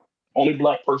started off, only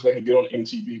black person that could get on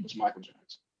MTV was Michael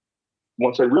Jackson.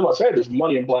 Once they realized, hey, there's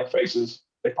money in black faces,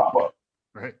 they pop up.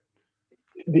 Right.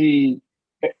 The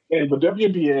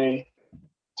WNBA,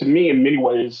 to me, in many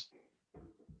ways,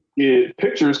 it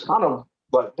pictures kind of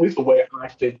like at least the way I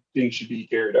think things should be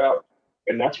carried out,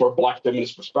 and that's where Black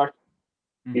feminist perspective.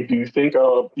 Mm-hmm. If you think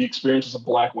of the experiences of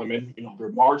Black women, they're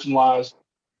marginalized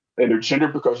in their gender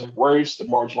because of race, they're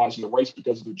marginalized in the race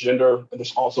because of their gender, and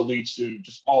this also leads to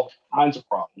just all kinds of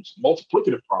problems,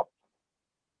 multiplicative problems,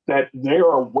 that they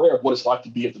are aware of what it's like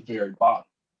to be at the very bottom.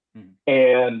 Mm-hmm.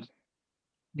 And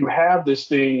you have this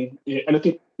thing, and I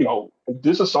think,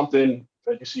 This is something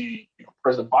that you see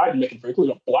President Biden making very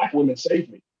clear. Black women save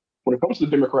me. When it comes to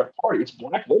the Democratic Party, it's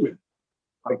black women.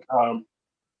 Like,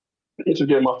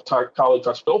 again, my colleague,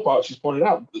 Dr. Philpott, she's pointed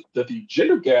out that the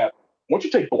gender gap, once you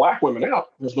take black women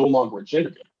out, there's no longer a gender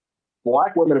gap.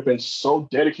 Black women have been so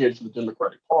dedicated to the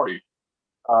Democratic Party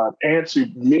and to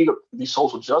many of these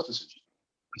social justice issues.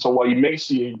 So while you may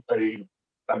see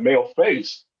a male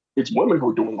face, it's women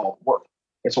who are doing all the work.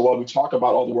 And so while we talk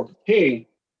about all the work of King,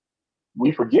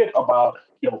 we forget about,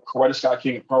 Coretta Scott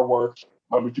King and her work.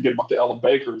 We forget about the Ella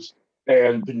Bakers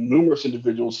and the numerous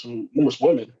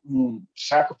women who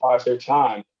sacrifice their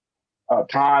time,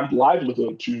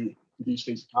 livelihood to these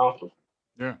things accomplished.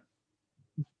 Yeah.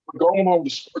 Going on with the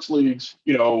sports leagues,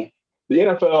 the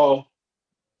NFL,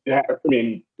 there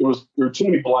were too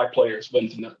many black players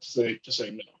to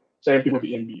say no. Same thing with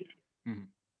the NBA. Mm-hmm.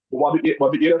 While the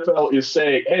NFL is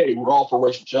saying, "Hey, we're all for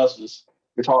racial justice,"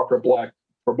 it's hard for a black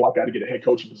guy to get a head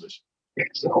coaching position.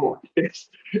 So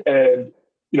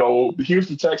the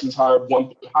Houston Texans hired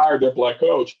their black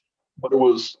coach, but it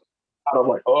was kind of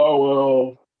like, oh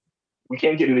well, we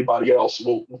can't get anybody else,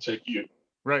 so we'll take you.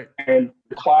 Right. And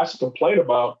the classic complaint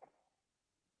about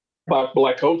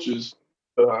black coaches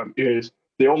is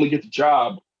they only get the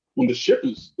job when the ship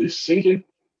is sinking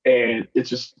and it's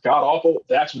just god awful.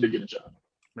 That's when they get a job.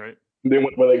 Right. And then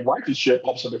when they right the ship,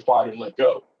 all of a sudden they're fired and let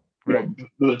go. Right.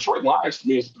 The Detroit Lions to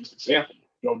me is the best example.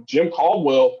 Jim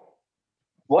Caldwell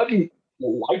letting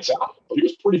lights out, but he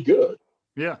was pretty good.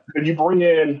 Yeah. And you bring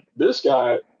in this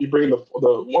guy, you bring in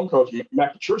the one coach,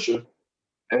 Matt Patricia,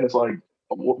 and it's like,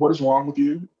 what is wrong with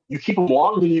you? You keep him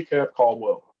longer than you kept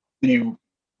Caldwell. Then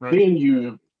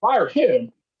you fire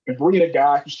him and bring in a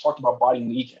guy who's talked about biting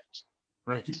kneecaps.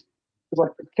 Right. It's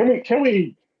like, can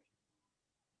we?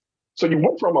 So you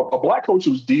went from a black coach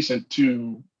who was decent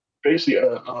to basically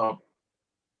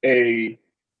a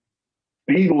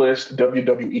B-list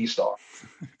WWE star.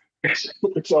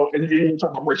 So, and you're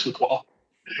talking about racial equality.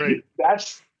 Right.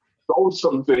 Those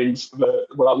are some things that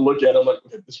when I look at it, I'm like,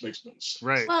 okay, this makes no sense.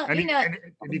 Right. Well, and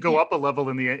you go up a level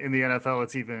in the NFL,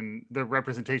 it's even the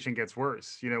representation gets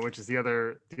worse, which is the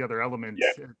other element.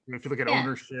 Yeah. If you look at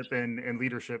ownership and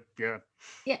leadership, yeah.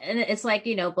 Yeah. And it's like,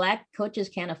 black coaches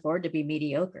can't afford to be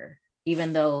mediocre,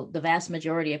 even though the vast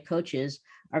majority of coaches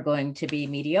are going to be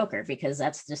mediocre because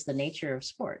that's just the nature of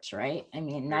sports, right? I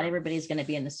mean, not everybody's going to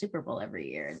be in the Super Bowl every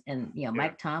year. And,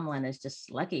 Mike Tomlin is just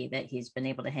lucky that he's been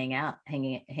able to hang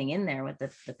in there with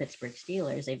the Pittsburgh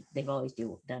Steelers. They've always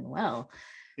done well.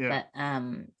 Yeah.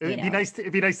 But it'd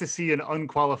be nice to see an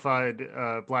unqualified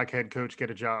black head coach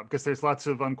get a job, because there's lots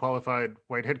of unqualified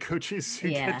white head coaches who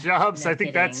get jobs. I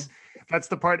think that's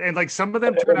the part. And like some of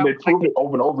them turn out, they prove it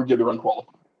over and over again, they're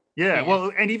unqualified. Yeah,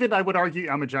 well, and even I would argue,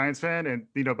 I'm a Giants fan, and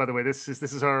by the way, this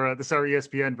is our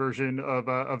ESPN version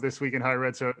of This Week in Higher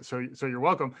Ed, so you're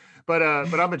welcome. But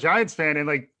I'm a Giants fan,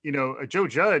 and Joe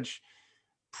Judge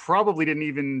probably didn't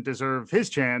even deserve his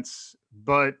chance,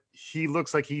 but he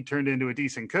looks like he turned into a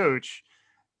decent coach.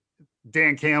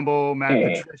 Dan Campbell,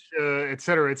 Matt Patricia, et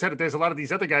cetera, et cetera. There's a lot of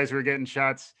these other guys who are getting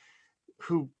shots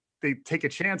who they take a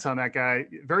chance on that guy.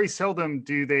 Very seldom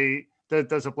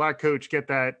does a black coach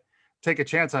take a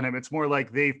chance on him. It's more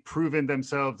like they've proven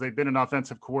themselves. They've been an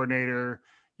offensive coordinator.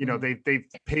 They've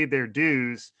paid their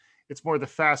dues. It's more the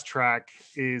fast track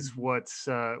is what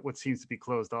seems to be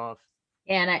closed off.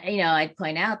 And I'd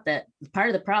point out that part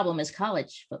of the problem is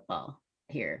college football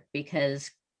here,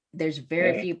 because there's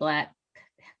very few black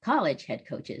college head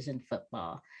coaches in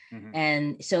football. Mm-hmm.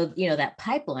 And so, that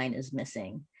pipeline is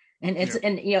missing. And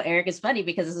Eric, it's funny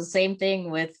because it's the same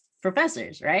thing with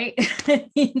professors, right?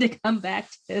 To come back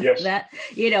to that,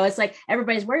 it's like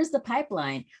everybody's, where's the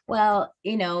pipeline? Well,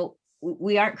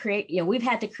 we aren't we've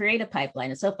had to create a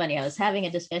pipeline. It's so funny. I was having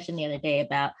a discussion the other day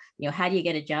about, how do you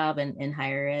get a job in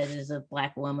higher ed as a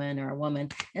black woman or a woman?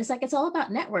 And it's like, it's all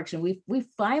about networks. And we've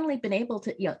finally been able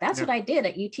to, that's what I did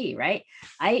at UT, right?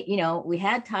 We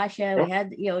had Tasha, we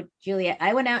had, Julia.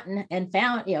 I went out and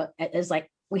found, it's like,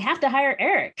 we have to hire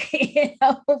Eric,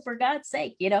 for God's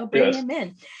sake, bring him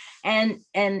in. And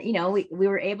we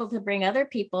were able to bring other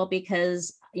people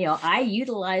because, I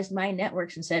utilized my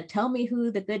networks and said, tell me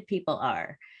who the good people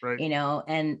are, right.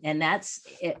 And that's,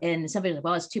 and somebody's like,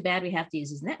 well, it's too bad we have to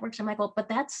use these networks. I'm like, well, but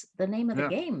that's the name of the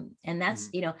game. And that's,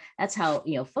 that's how,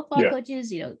 football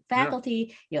coaches,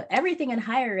 faculty, everything in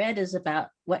higher ed is about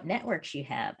what networks you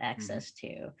have access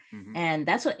to. Mm-hmm. And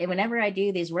that's what, whenever I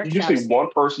do these workshops. You just need one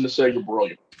person to say you're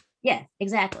brilliant. Yeah,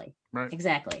 exactly. Right.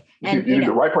 Exactly. And you need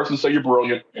the right person to say you're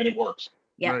brilliant, and it works.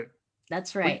 Yeah, right.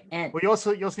 That's right. And you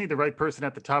also need the right person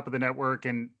at the top of the network,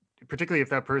 and particularly if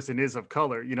that person is of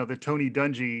color. The Tony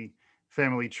Dungy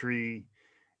family tree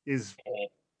is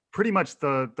pretty much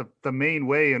the main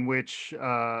way in which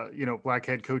Black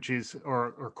head coaches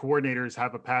or coordinators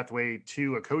have a pathway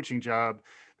to a coaching job,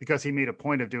 because he made a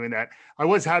point of doing that. I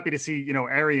was happy to see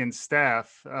Arians'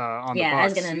 staff on the Bucs. I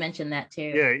was going to mention that too.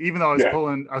 Yeah, even though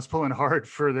I was pulling hard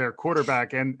for their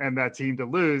quarterback and that team to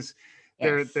lose.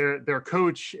 Yes. Their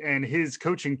coach and his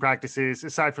coaching practices,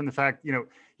 aside from the fact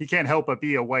he can't help but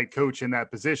be a white coach in that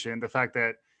position. The fact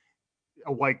that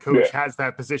a white coach has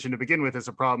that position to begin with is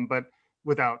a problem, but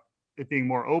without it being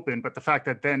more open. But the fact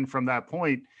that then from that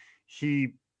point,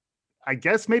 he, I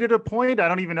guess, made it a point. I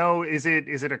don't even know. Is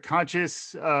it a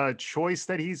conscious choice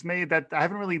that he's made? That I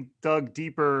haven't really dug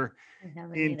deeper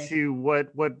into what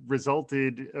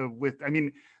resulted with. I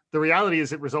mean, the reality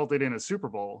is it resulted in a Super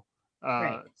Bowl.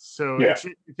 Right. So it's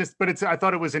just, but I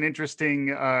thought it was an interesting,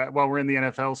 while we're in the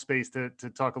NFL space, to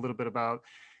talk a little bit about.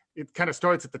 It kind of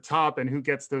starts at the top and who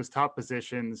gets those top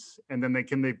positions, and then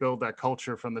they build that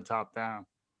culture from the top down.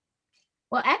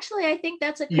 Well, actually, I think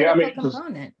that's a critical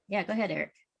component. Yeah, go ahead,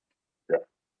 Eric. Yeah.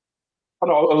 I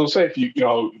know. I was going to say,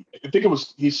 I think it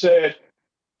was, he said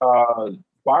Byron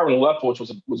Leftwich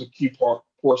was a key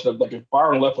portion of, like, if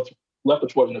Byron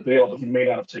Leftwich wasn't available, he may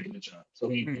not have taken the job. So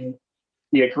he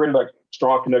had created that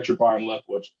strong connection with Byron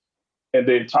Leftwich. And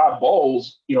then Todd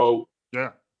Bowles, he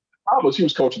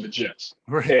was coaching the Jets.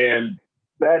 Right. And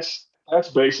that's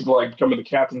basically like becoming the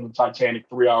captain of the Titanic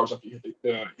 3 hours after you hit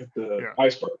the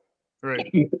iceberg.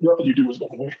 Right. Nothing you do is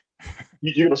going away.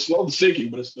 You're going to slow the sinking,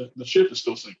 but the ship is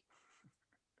still sinking.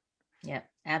 Yeah,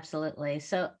 absolutely.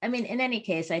 So, I mean, in any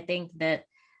case, I think that,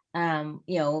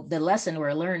 the lesson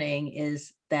we're learning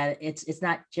is that it's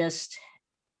not just,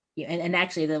 and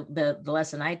actually the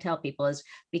lesson I tell people is,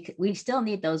 because we still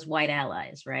need those white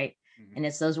allies, right? Mm-hmm. And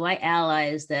it's those white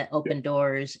allies that open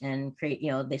doors and create,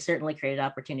 they certainly created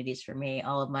opportunities for me.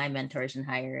 All of my mentors in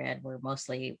higher ed were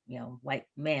mostly, white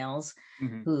males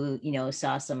who,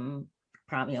 saw some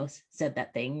said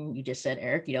that thing you just said,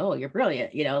 Eric, you're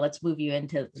brilliant, let's move you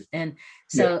into, and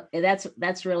so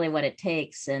that's really what it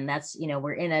takes. And that's,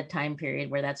 we're in a time period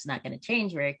where that's not going to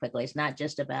change very quickly. It's not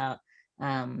just about,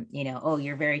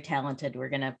 you're very talented, we're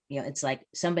going to, it's like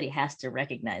somebody has to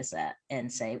recognize that and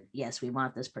say, yes, we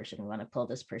want this person, we want to pull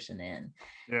this person in.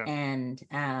 Yeah.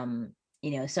 And,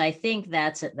 so I think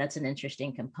that's an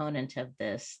interesting component of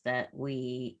this, that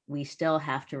we still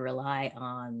have to rely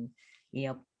on,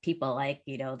 people like,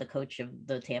 the coach of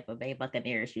the Tampa Bay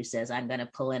Buccaneers, who says, I'm going to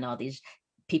pull in all these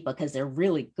people because they're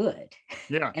really good.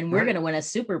 Yeah. And we're going to win a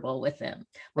Super Bowl with them,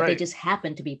 but they just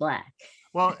happen to be Black.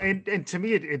 Well, and to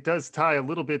me, it does tie a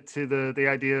little bit to the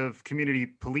idea of community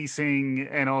policing,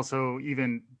 and also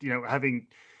even, having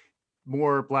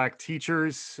more Black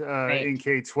teachers in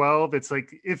K-12. It's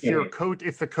like, if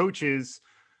if the coaches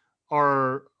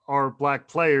are Black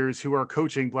players who are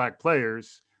coaching Black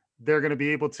players, they're going to be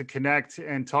able to connect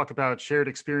and talk about shared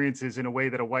experiences in a way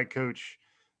that a white coach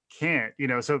can't.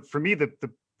 So for me, the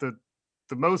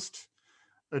most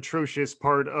atrocious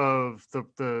part of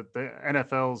the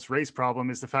NFL's race problem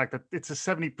is the fact that it's a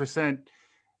 70%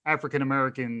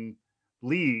 African-American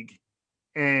league.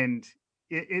 And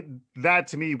that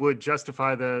to me would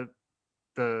justify the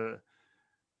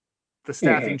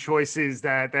staffing choices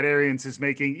that Arians is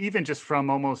making, even just from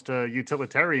almost a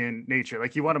utilitarian nature.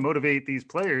 Like, you want to motivate these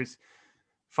players,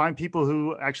 find people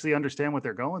who actually understand what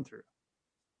they're going through.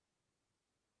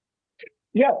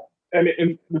 Yeah. And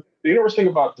the interesting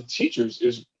about the teachers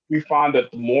is we find that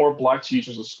the more Black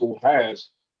teachers a school has,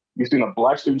 you've seen that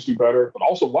Black students do better, but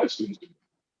also white students do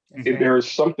better. Mm-hmm. There is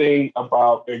something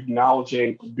about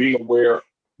acknowledging, being aware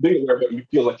that we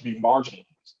feel like to be marginalized.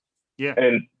 Yeah.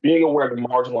 And being aware of the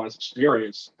marginalized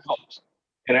experience helps.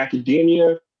 In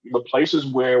academia, the places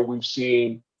where we've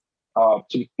seen,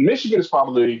 Michigan is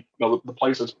probably the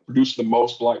place that's produced the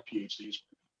most Black PhDs.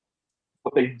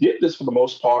 But they did this for the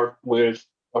most part with,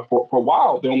 for a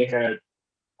while, they only had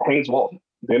Haynes Walton.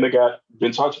 Then they got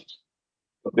Vince Hutchins.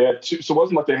 They had two, so it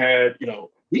wasn't like they had,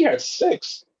 we had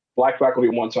 6 Black faculty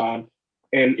at one time.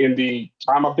 And in the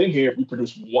time I've been here, we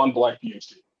produced 1 Black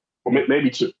PhD, or maybe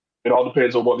 2. It all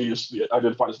depends on whether you're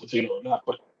identified as Latino or not.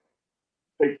 But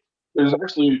there's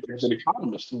an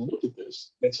economist who looked at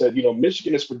this and said,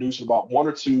 Michigan is producing about 1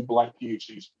 or 2 Black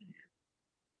PhDs per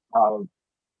year.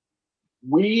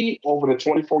 We, over the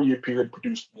 24-year period,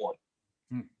 produced 1.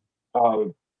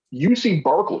 UC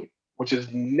Berkeley, which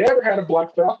has never had a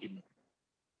Black faculty,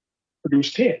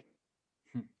 produced 10.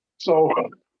 So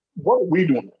what are we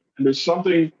doing? And there's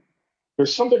something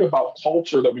about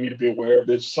culture that we need to be aware of.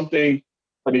 There's something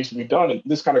that needs to be done. And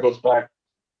this kind of goes back to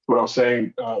what I was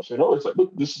saying earlier. It's like,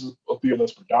 look, this is a field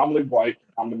that's predominantly white,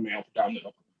 predominantly male, predominantly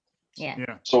upper.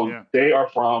 Yeah. So they are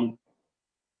from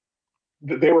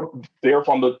they're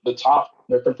from the top.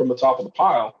 They're from the top of the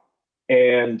pile,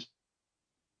 and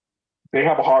they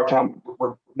have a hard time.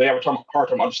 They have a hard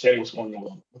time understanding what's going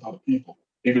on with other people.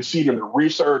 You can see it in their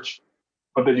research,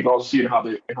 but then you can also see it in how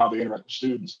they interact with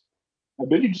students. And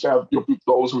then you just have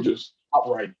those who are just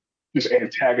outright just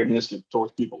antagonistic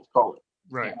towards people of color.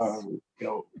 Right. I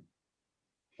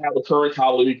have a current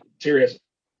colleague, Terry has a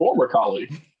former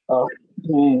colleague,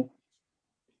 who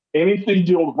anything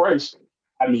dealing with race,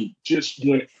 I mean, just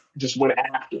went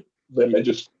after them and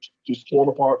just tore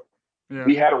them apart. Yeah.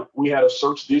 We had a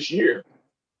search this year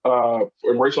for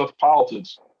racial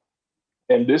politics,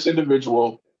 and this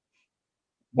individual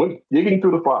went digging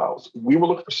through the files. We were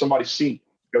looking for somebody senior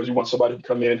because we want somebody to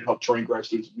come in and help train grad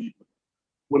students immediately.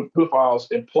 Went through the files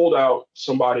and pulled out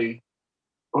somebody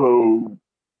who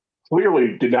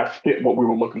clearly did not fit what we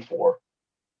were looking for,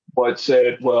 but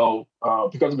said, well,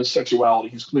 because of his sexuality,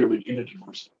 he's clearly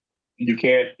interdiversity. You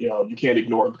can't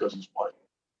ignore him because he's white,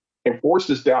 and forced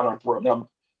this down our throat. Now,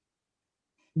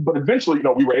 but eventually,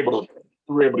 we were able to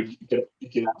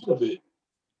get out of it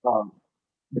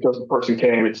because the person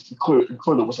came. It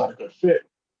clearly was not a good fit.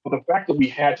 But the fact that we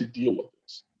had to deal with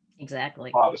this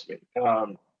exactly bothers me.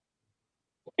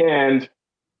 And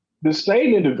the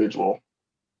same individual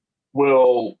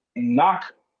will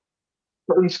knock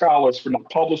certain scholars for not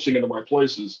publishing in the right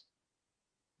places.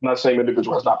 And that same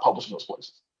individual has not published in those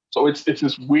places. So it's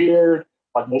this weird,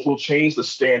 like, we'll change the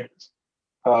standards.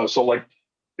 So like,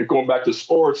 if going back to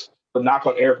sports, the knock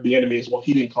on Eric Bieniemy is, well,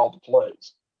 he didn't call the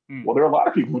plays. Well, there are a lot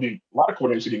of people a lot of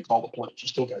coordinators who didn't call the plays. You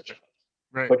still got jobs.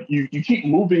 Right. But you keep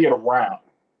moving it around.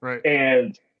 Right.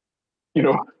 And,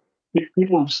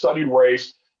 people who've studied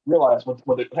race realize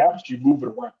when it happens, you move it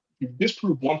around. You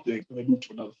disprove one thing, and they move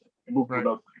to another thing. They move to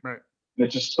another thing. Right. And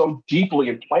it's just so deeply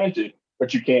implanted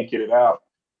that you can't get it out.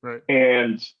 Right.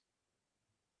 And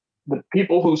the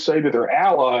people who say that they're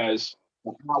allies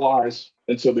are allies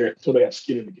until they have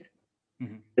skin in the game.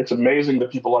 Mm-hmm. It's amazing the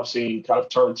people I've seen kind of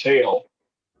turn tail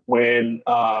when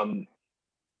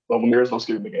there is no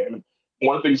skin in the game. And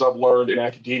one of the things I've learned in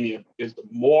academia is the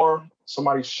more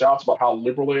somebody shouts about how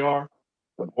liberal they are,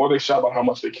 the more they shout about how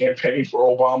much they campaigned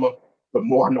for Obama, the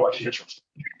more I know I can't trust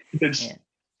them. It's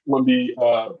when the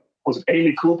was it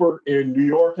Amy Cooper in New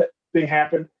York thing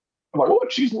happened. I'm like, oh,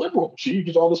 she's liberal. She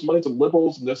gives all this money to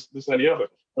liberals and this, and the other.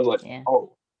 I was like,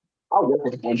 oh, I work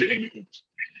with a bunch of Amy Coopers.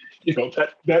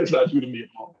 That is not due to me at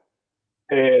all.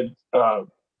 And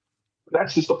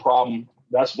that's just the problem.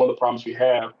 That's one of the problems we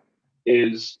have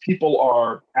is people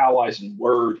are allies in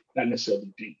word, not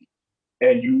necessarily deed.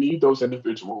 And you need those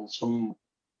individuals who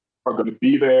are going to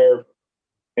be there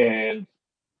and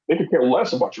they can care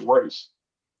less about your race.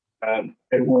 And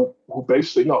who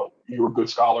basically know you're a good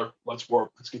scholar. Let's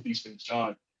work. Let's get these things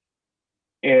done.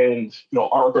 And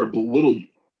aren't going to belittle you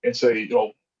and say,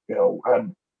 I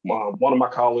had one of my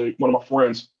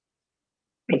friends,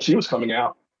 when she was coming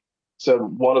out, said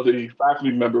one of the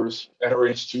faculty members at her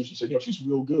institution said, she's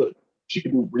real good. She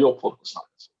can do real political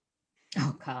science.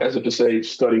 Oh, God. As if to say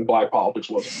studying Black politics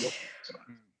wasn't real political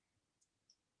science.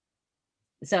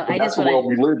 So that's the world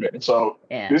we live in. So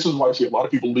this is why I see a lot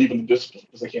of people leaving the discipline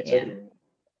because they can't take it anymore.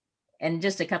 And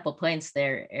just a couple points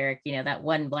there, Eric. That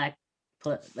one Black,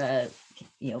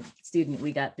 student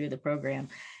we got through the program.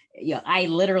 I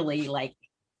literally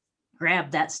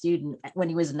grabbed that student when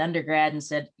he was an undergrad and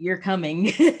said, "You're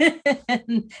coming,"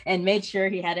 and made sure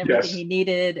he had everything he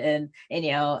needed,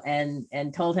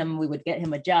 and told him we would get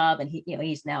him a job. And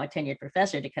he's now a tenured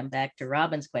professor. To come back to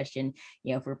Robin's question,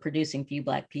 if we're producing few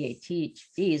Black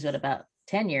PhDs, what about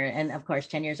tenure? And of course,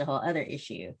 tenure is a whole other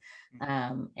issue.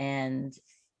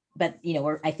 But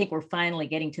I think we're finally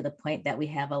getting to the point that we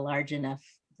have a large enough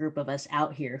group of us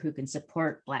out here who can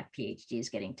support Black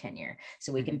PhDs getting tenure,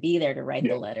 so we can be there to write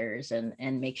the letters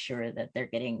and make sure that they're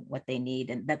getting what they need,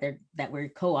 and that we're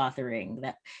co-authoring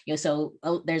that. So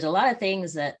there's a lot of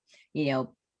things that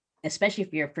especially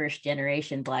if you're a first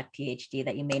generation Black PhD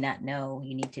that you may not know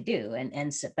you need to do,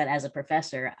 but as a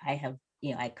professor, I have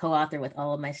I co-author with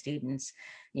all of my students.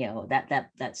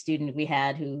 That student we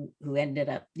had who ended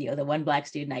up, the one Black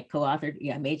student I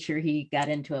co-authored, I made sure he got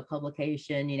into a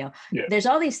publication. There's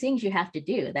all these things you have to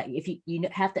do that if you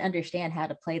have to understand how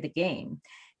to play the game.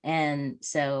 And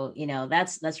so,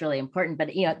 that's really important.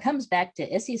 But, it comes back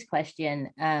to Issy's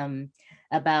question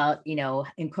about,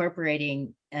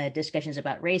 incorporating discussions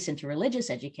about race into religious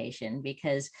education,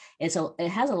 because it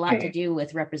has a lot to do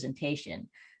with representation.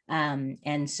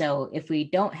 And so if we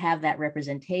don't have that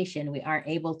representation, we aren't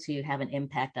able to have an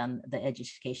impact on the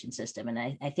education system. And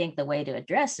I think the way to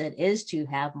address it is to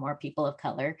have more people of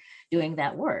color doing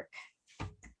that work.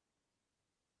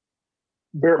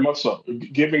 Very much so.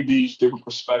 Giving these different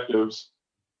perspectives,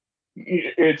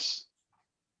 it's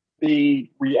the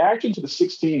reaction to the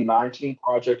 1619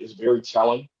 project is very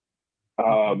telling,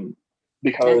 um,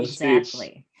 because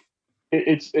Exactly.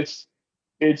 it's it's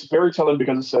it's very telling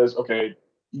because it says, okay,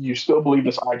 you still believe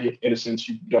this idea of innocence,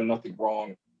 you've done nothing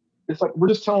wrong. It's like we're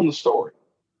just telling the story,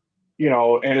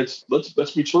 and it's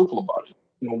let's be truthful about it.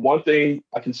 One thing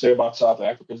I can say about South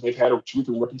Africa is they've had a Truth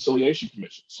and Reconciliation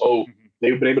Commission, so Mhm.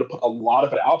 they've been able to put a lot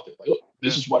of it out there. Like, look,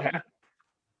 this Yeah. is what happened.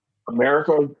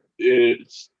 America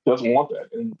doesn't want that,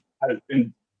 and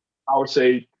I would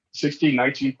say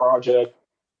 1619 project,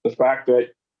 the fact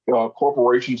that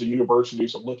corporations and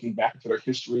universities are looking back into their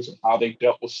histories and how they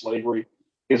dealt with slavery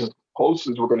is as close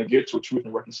as we're going to get to a Truth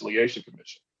and Reconciliation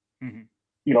Commission. Mhm.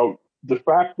 The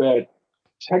fact that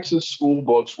Texas school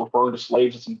books refer to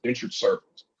slaves as indentured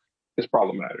servants is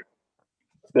problematic.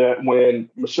 That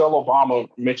when Michelle Obama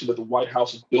mentioned that the White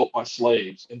House is built by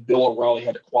slaves, and Bill O'Reilly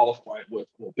had to qualify it with,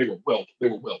 well, they were well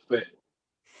fed.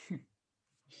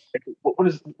 What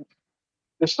is?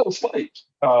 They're still slaves.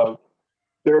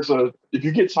 If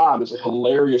you get time, there's a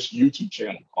hilarious YouTube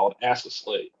channel called Ask a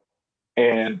Slave,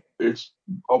 and it's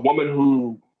a woman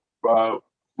who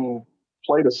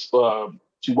played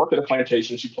she worked at a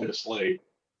plantation. She played a slave,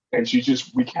 and she's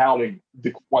just recounting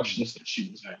the questions that she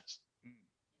was asked.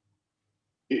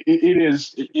 It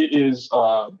is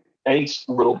angst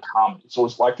riddled comedy. So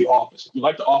it's like The Office. If you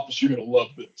like The Office, you're gonna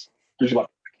love this because you're like,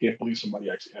 I can't believe somebody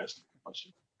actually asked me a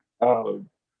question. Um,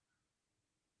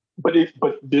 but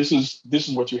this is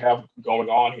what you have going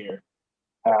on here,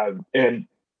 and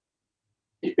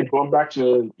going back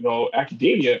to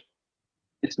academia,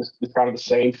 it's kind of the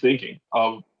same thinking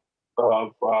of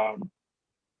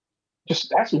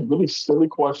just asking really silly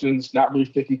questions, not really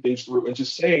thinking things through, and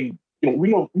just saying, we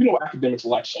know academics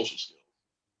lack social skills,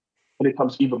 and it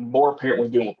becomes even more apparent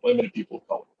when dealing with women and people of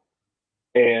color,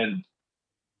 and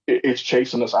it's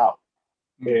chasing us out.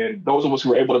 Mm. And those of us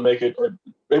who are able to make it, or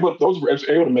those who are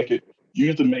able to make it,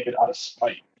 usually make it out of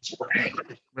spite. So we're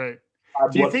angry. Right. Our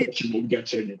Do you blood think pressure will get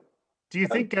to do you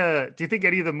think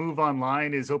any of the move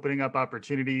online is opening up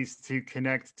opportunities to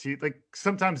connect to, like,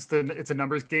 sometimes it's a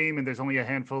numbers game and there's only a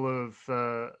handful of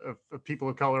people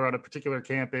of color on a particular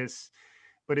campus,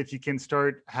 but if you can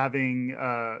start having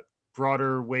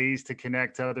broader ways to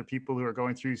connect to other people who are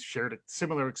going through shared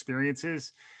similar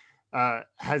experiences,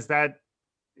 has that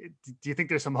do you think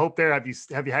there's some hope there? Have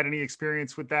you had any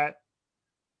experience with that?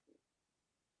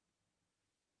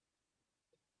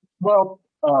 Well,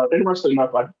 interestingly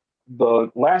enough,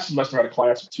 the last semester I had a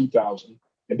class of 2,000,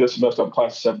 and this semester I'm a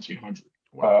class of 1,700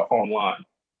 Wow. online.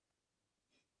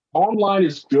 Online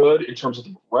is good in terms of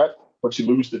the breadth, but you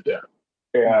lose the depth.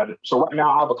 And so right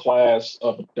now I have a class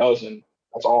of a dozen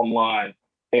that's online,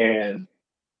 and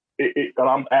and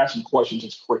I'm asking questions.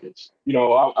 It's crickets.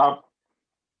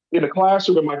 In a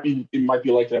classroom it might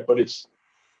be like that, but it's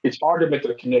hard to make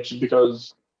that connection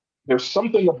because there's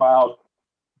something about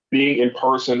being in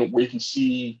person where you can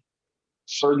see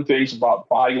certain things about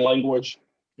body language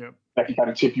Yep. that can kind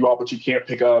of tip you off, but you can't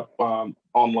pick up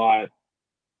online.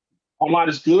 Online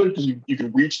is good because you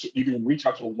can reach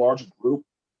out to a larger group.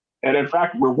 And in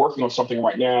fact, we're working on something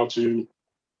right now to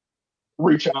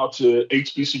reach out to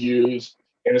HBCUs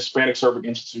and Hispanic serving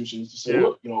institutions to say, Yeah.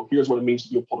 look, here's what it means to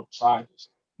be a political scientist.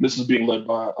 This is being led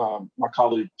by my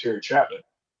colleague Terry Chapman.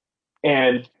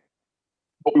 And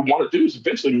what we want to do is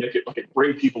eventually make it okay,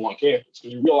 bring people on campus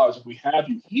because we realize if we have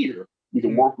you here, we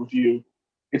can Mm. work with you.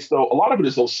 It's though a lot of it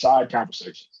is those side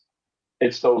conversations.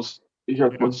 It's those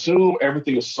here Yeah. with Zoom,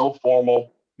 everything is so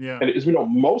formal. Yeah. And as we know,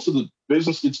 most of the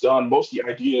business gets done, most of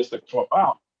the ideas that come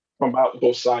about with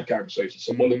those side conversations.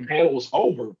 So when the Hmm. panel is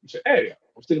over, you say, hey, I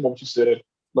was thinking about what you said.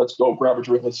 Let's go grab a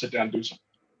drink, let's sit down and do something.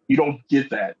 You don't get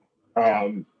that.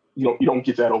 Yeah. You don't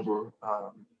get that over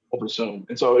Zoom.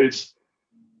 And so it's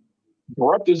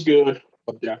breadth is good,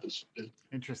 but depth is good.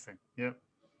 Interesting. Yeah.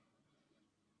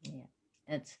 Yeah.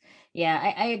 It's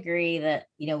yeah, I agree that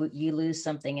you lose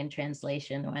something in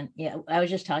translation when I was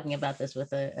just talking about this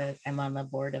with I'm on the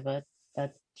board of a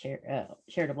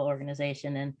charitable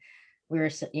organization, and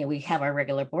we have our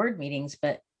regular board meetings,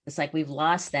 but it's like we've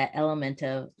lost that element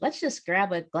of let's just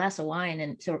grab a glass of wine,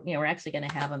 and so we're actually going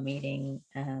to have a meeting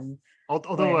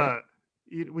Although where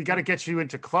we got to get you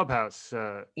into Clubhouse,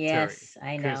 Terry, yes,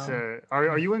 I because know.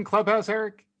 are you in Clubhouse,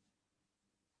 Eric?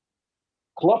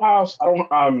 Clubhouse, I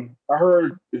don't. I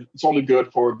heard it's only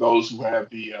good for those who have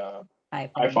the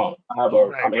iPhone. iPhone. I have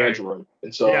Yeah. I'm Right. Android,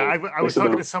 and Yeah, so I they was said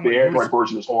talking to the someone Android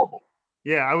version is horrible.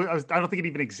 yeah, I don't think it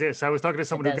even exists. I was talking to It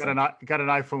someone who doesn't. got an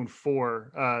iPhone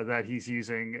 4 that he's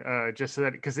using just so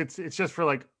that because it's just for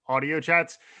like audio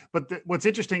chats. But what's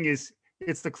interesting is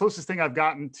it's the closest thing I've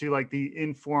gotten to like the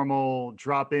informal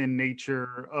drop-in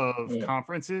nature of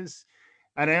conferences.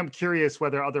 And I am curious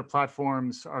whether other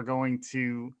platforms are going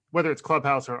to, whether it's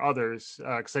Clubhouse or others,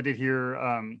 because I did hear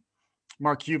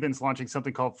Mark Cuban's launching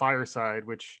something called Fireside,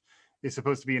 which is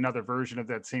supposed to be another version of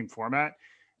that same format.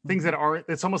 Things that aren't,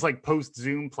 it's almost like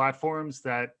post-Zoom platforms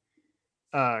that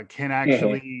can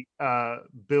actually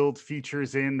build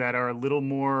features in that are a little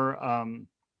more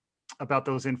about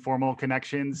those informal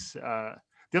connections. The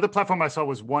other platform I saw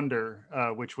was Wonder,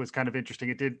 which was kind of interesting.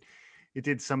 It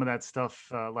did some of that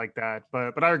stuff like that.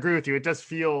 But I agree with you. It does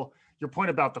feel, your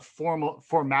point about the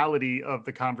formality of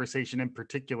the conversation in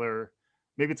particular.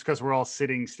 Maybe it's because we're all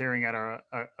sitting staring at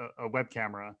a web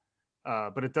camera,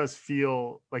 but it does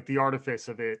feel like the artifice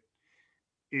of it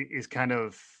is kind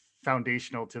of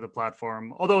foundational to the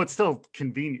platform. Although it's still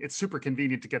convenient. It's super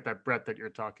convenient to get that breadth that you're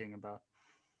talking about.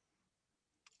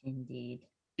 Indeed.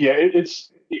 Yeah,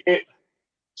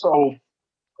 so I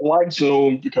like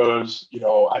Zoom because,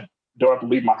 I don't have to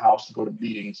leave my house to go to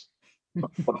meetings.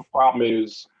 But the problem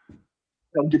is I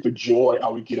don't get the joy I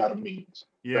would get out of meetings.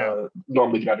 Yeah.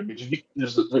 Normally get out of meetings.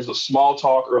 There's a small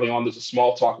talk early on. There's a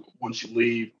small talk once you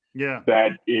leave. Yeah.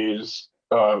 That is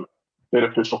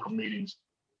beneficial for meetings,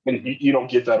 and you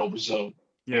don't get that over Zoom.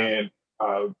 Yeah.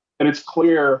 And it's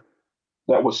clear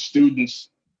that with students,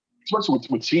 especially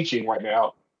with teaching right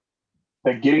now,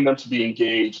 that getting them to be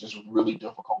engaged is really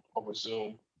difficult over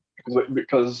Zoom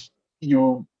because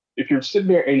if you're sitting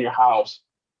there in your house,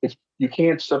 you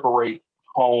can't separate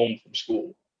home from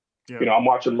school. Yeah. I'm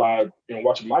watching my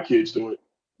kids do it.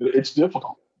 It's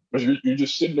difficult because you're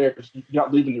just sitting there because you're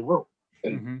not leaving your room,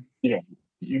 and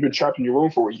you've been trapped in your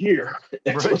room for a year,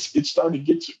 and so it's starting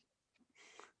to get you.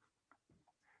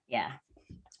 Yeah.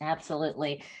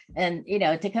 Absolutely. And,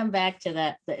 to come back to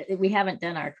that, we haven't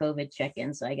done our COVID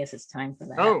check-in, so I guess it's time for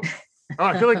that. Oh,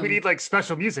 I feel like we need like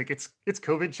special music. It's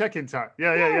COVID check-in time.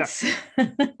 Yeah. So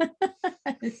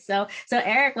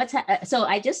Eric, so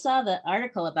I just saw the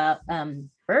article about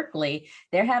Berkeley.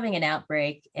 They're having an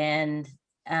outbreak, and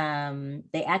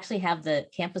they actually have the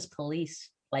campus police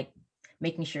like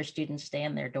making sure students stay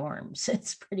in their dorms.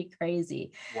 It's pretty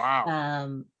crazy.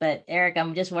 Wow. But Eric,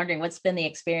 I'm just wondering, what's been the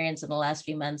experience in the last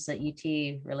few months at UT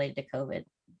related to COVID?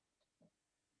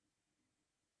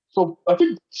 So I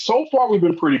think so far we've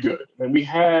been pretty good. And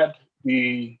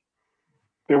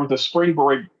there was the spring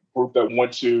break group that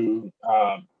went to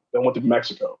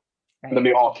Mexico, and then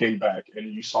they all came back,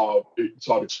 and you saw it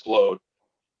explode.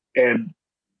 And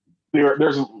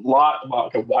there's a lot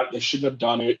about why they shouldn't have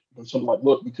done it. And something like,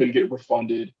 look, we couldn't get it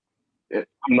refunded. And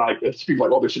I'm like, it's people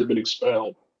like, oh, they should have been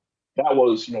expelled. That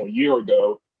was, a year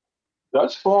ago.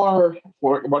 Thus far,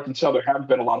 what I can tell, there haven't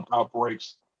been a lot of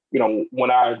outbreaks.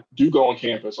 When I do go on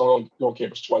campus, I only go on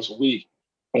campus twice a week.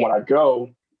 And when I go,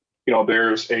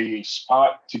 there's a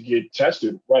spot to get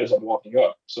tested right as I'm walking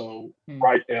up. So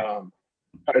right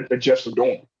at Jester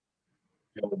Dorm.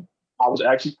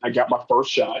 I got my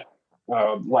first shot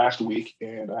last week,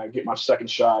 and I get my second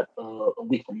shot a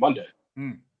week from Monday.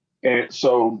 And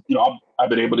so, I've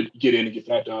been able to get in and get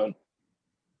that done.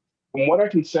 From what I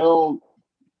can tell,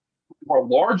 for a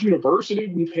large university,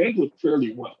 we've handled it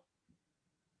fairly well.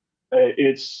 I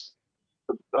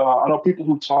know people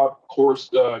who taught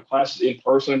classes in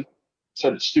person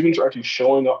said that students are actually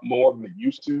showing up more than they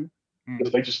used to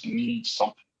because they just need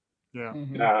something.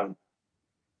 Yeah.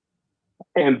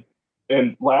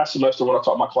 And last semester when I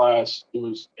taught my class, it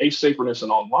was asynchronous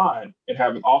and online and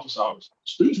having office hours.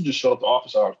 Students would just show up to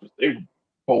office hours because they were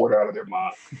bored out of their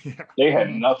mind. They had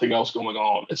nothing else going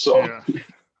on. And so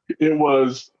it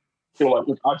was, like,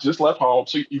 look, I just left home.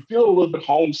 So you feel a little bit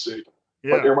homesick.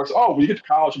 But everybody's, oh, when you get to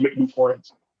college, you make new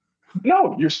friends.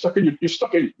 No, you're stuck in your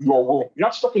room. You're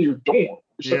not stuck in your dorm.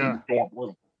 You're stuck in your dorm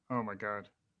room. Oh my God.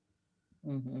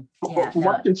 Mm-hmm. From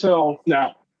what I can tell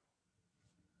now,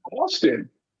 Austin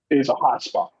is a hot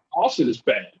spot. Austin is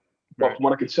bad. But from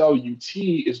what I can tell, UT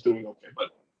is doing okay. But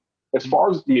as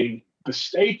far as the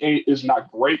state is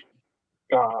not great,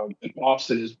 and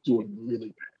Austin is doing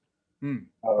really bad.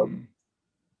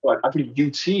 But I think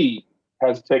UT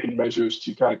has taken measures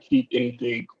to kind of keep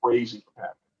anything crazy from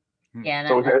happening. Yeah.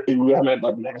 So we haven't had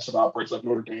like massive outbreaks like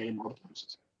Notre Dame or other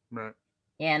places. Right.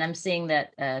 Yeah, and I'm seeing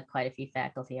that quite a few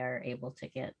faculty are able to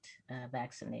get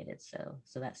vaccinated. So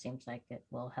that seems like it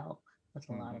will help with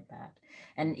a lot of that.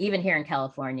 And even here in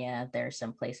California, there are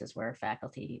some places where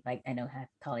faculty, like I know have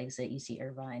colleagues at UC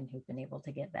Irvine who've been able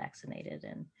to get vaccinated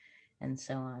and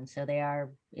so on. So they are,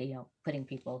 putting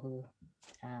people who,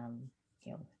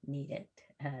 need it.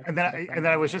 And then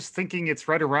I was just thinking, it's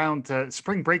right around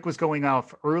spring break was going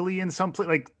off early in some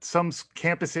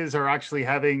campuses are actually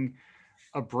having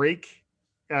a break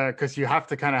because you have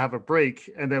to kind of have a break.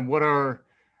 And then what are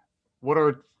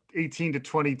 18 to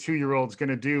 22-year-olds going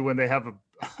to do when they have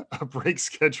a break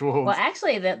scheduled? Well,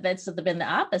 actually, that's been the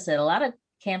opposite. A lot of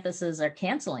campuses are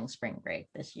canceling spring break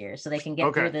this year so they can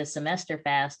get through the semester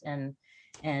fast and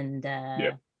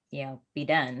be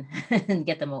done and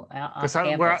get them off campus.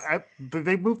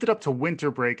 They moved it up to winter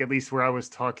break, at least where I was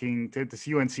talking to this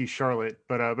UNC Charlotte,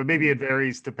 but maybe it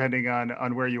varies depending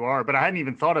on where you are. But I hadn't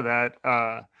even thought of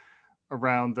that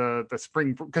around the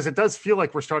spring, because it does feel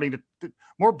like we're starting to,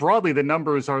 more broadly, the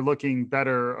numbers are looking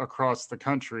better across the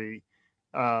country,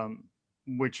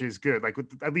 which is good. Like,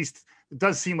 at least it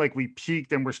does seem like we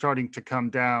peaked and we're starting to come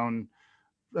down.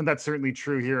 And that's certainly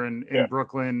true here in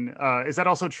Brooklyn. Is that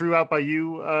also true out by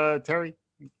you, Terry?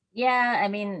 Yeah, I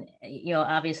mean,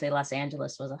 obviously Los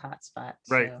Angeles was a hot spot.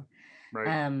 Right. So,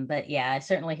 right. But yeah,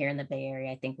 certainly here in the Bay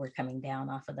Area, I think we're coming down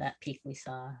off of that peak we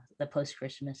saw, the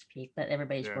post-Christmas peak. But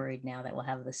everybody's worried now that we'll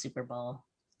have the Super Bowl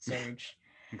surge.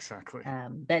 Exactly.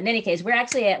 But in any case, we're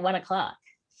actually at 1:00.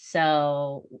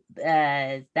 So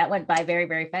that went by very,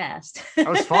 very fast. That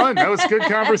was fun. That was good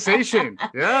conversation.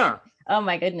 Yeah. Oh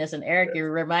my goodness. And Eric,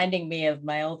 you're reminding me of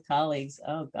my old colleagues.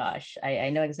 Oh gosh,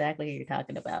 I know exactly who you're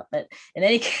talking about. But in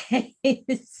any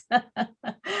case,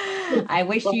 I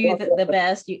wish you the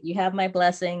best. You have my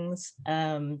blessings.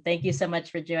 Thank you so much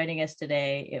for joining us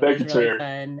today. It was really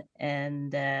fun.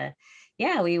 And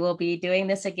we will be doing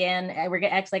this again. We're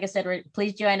going to, like I said,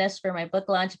 please join us for my book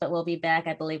launch, but we'll be back.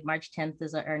 I believe March 10th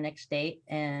is our next date,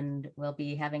 and we'll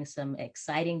be having some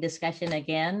exciting discussion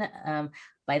again.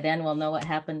 By then, we'll know what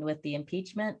happened with the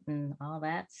impeachment and all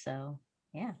that. So,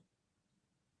 yeah.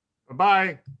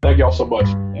 Bye-bye. Thank y'all so much.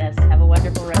 Yes. Have a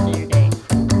wonderful rest of your day.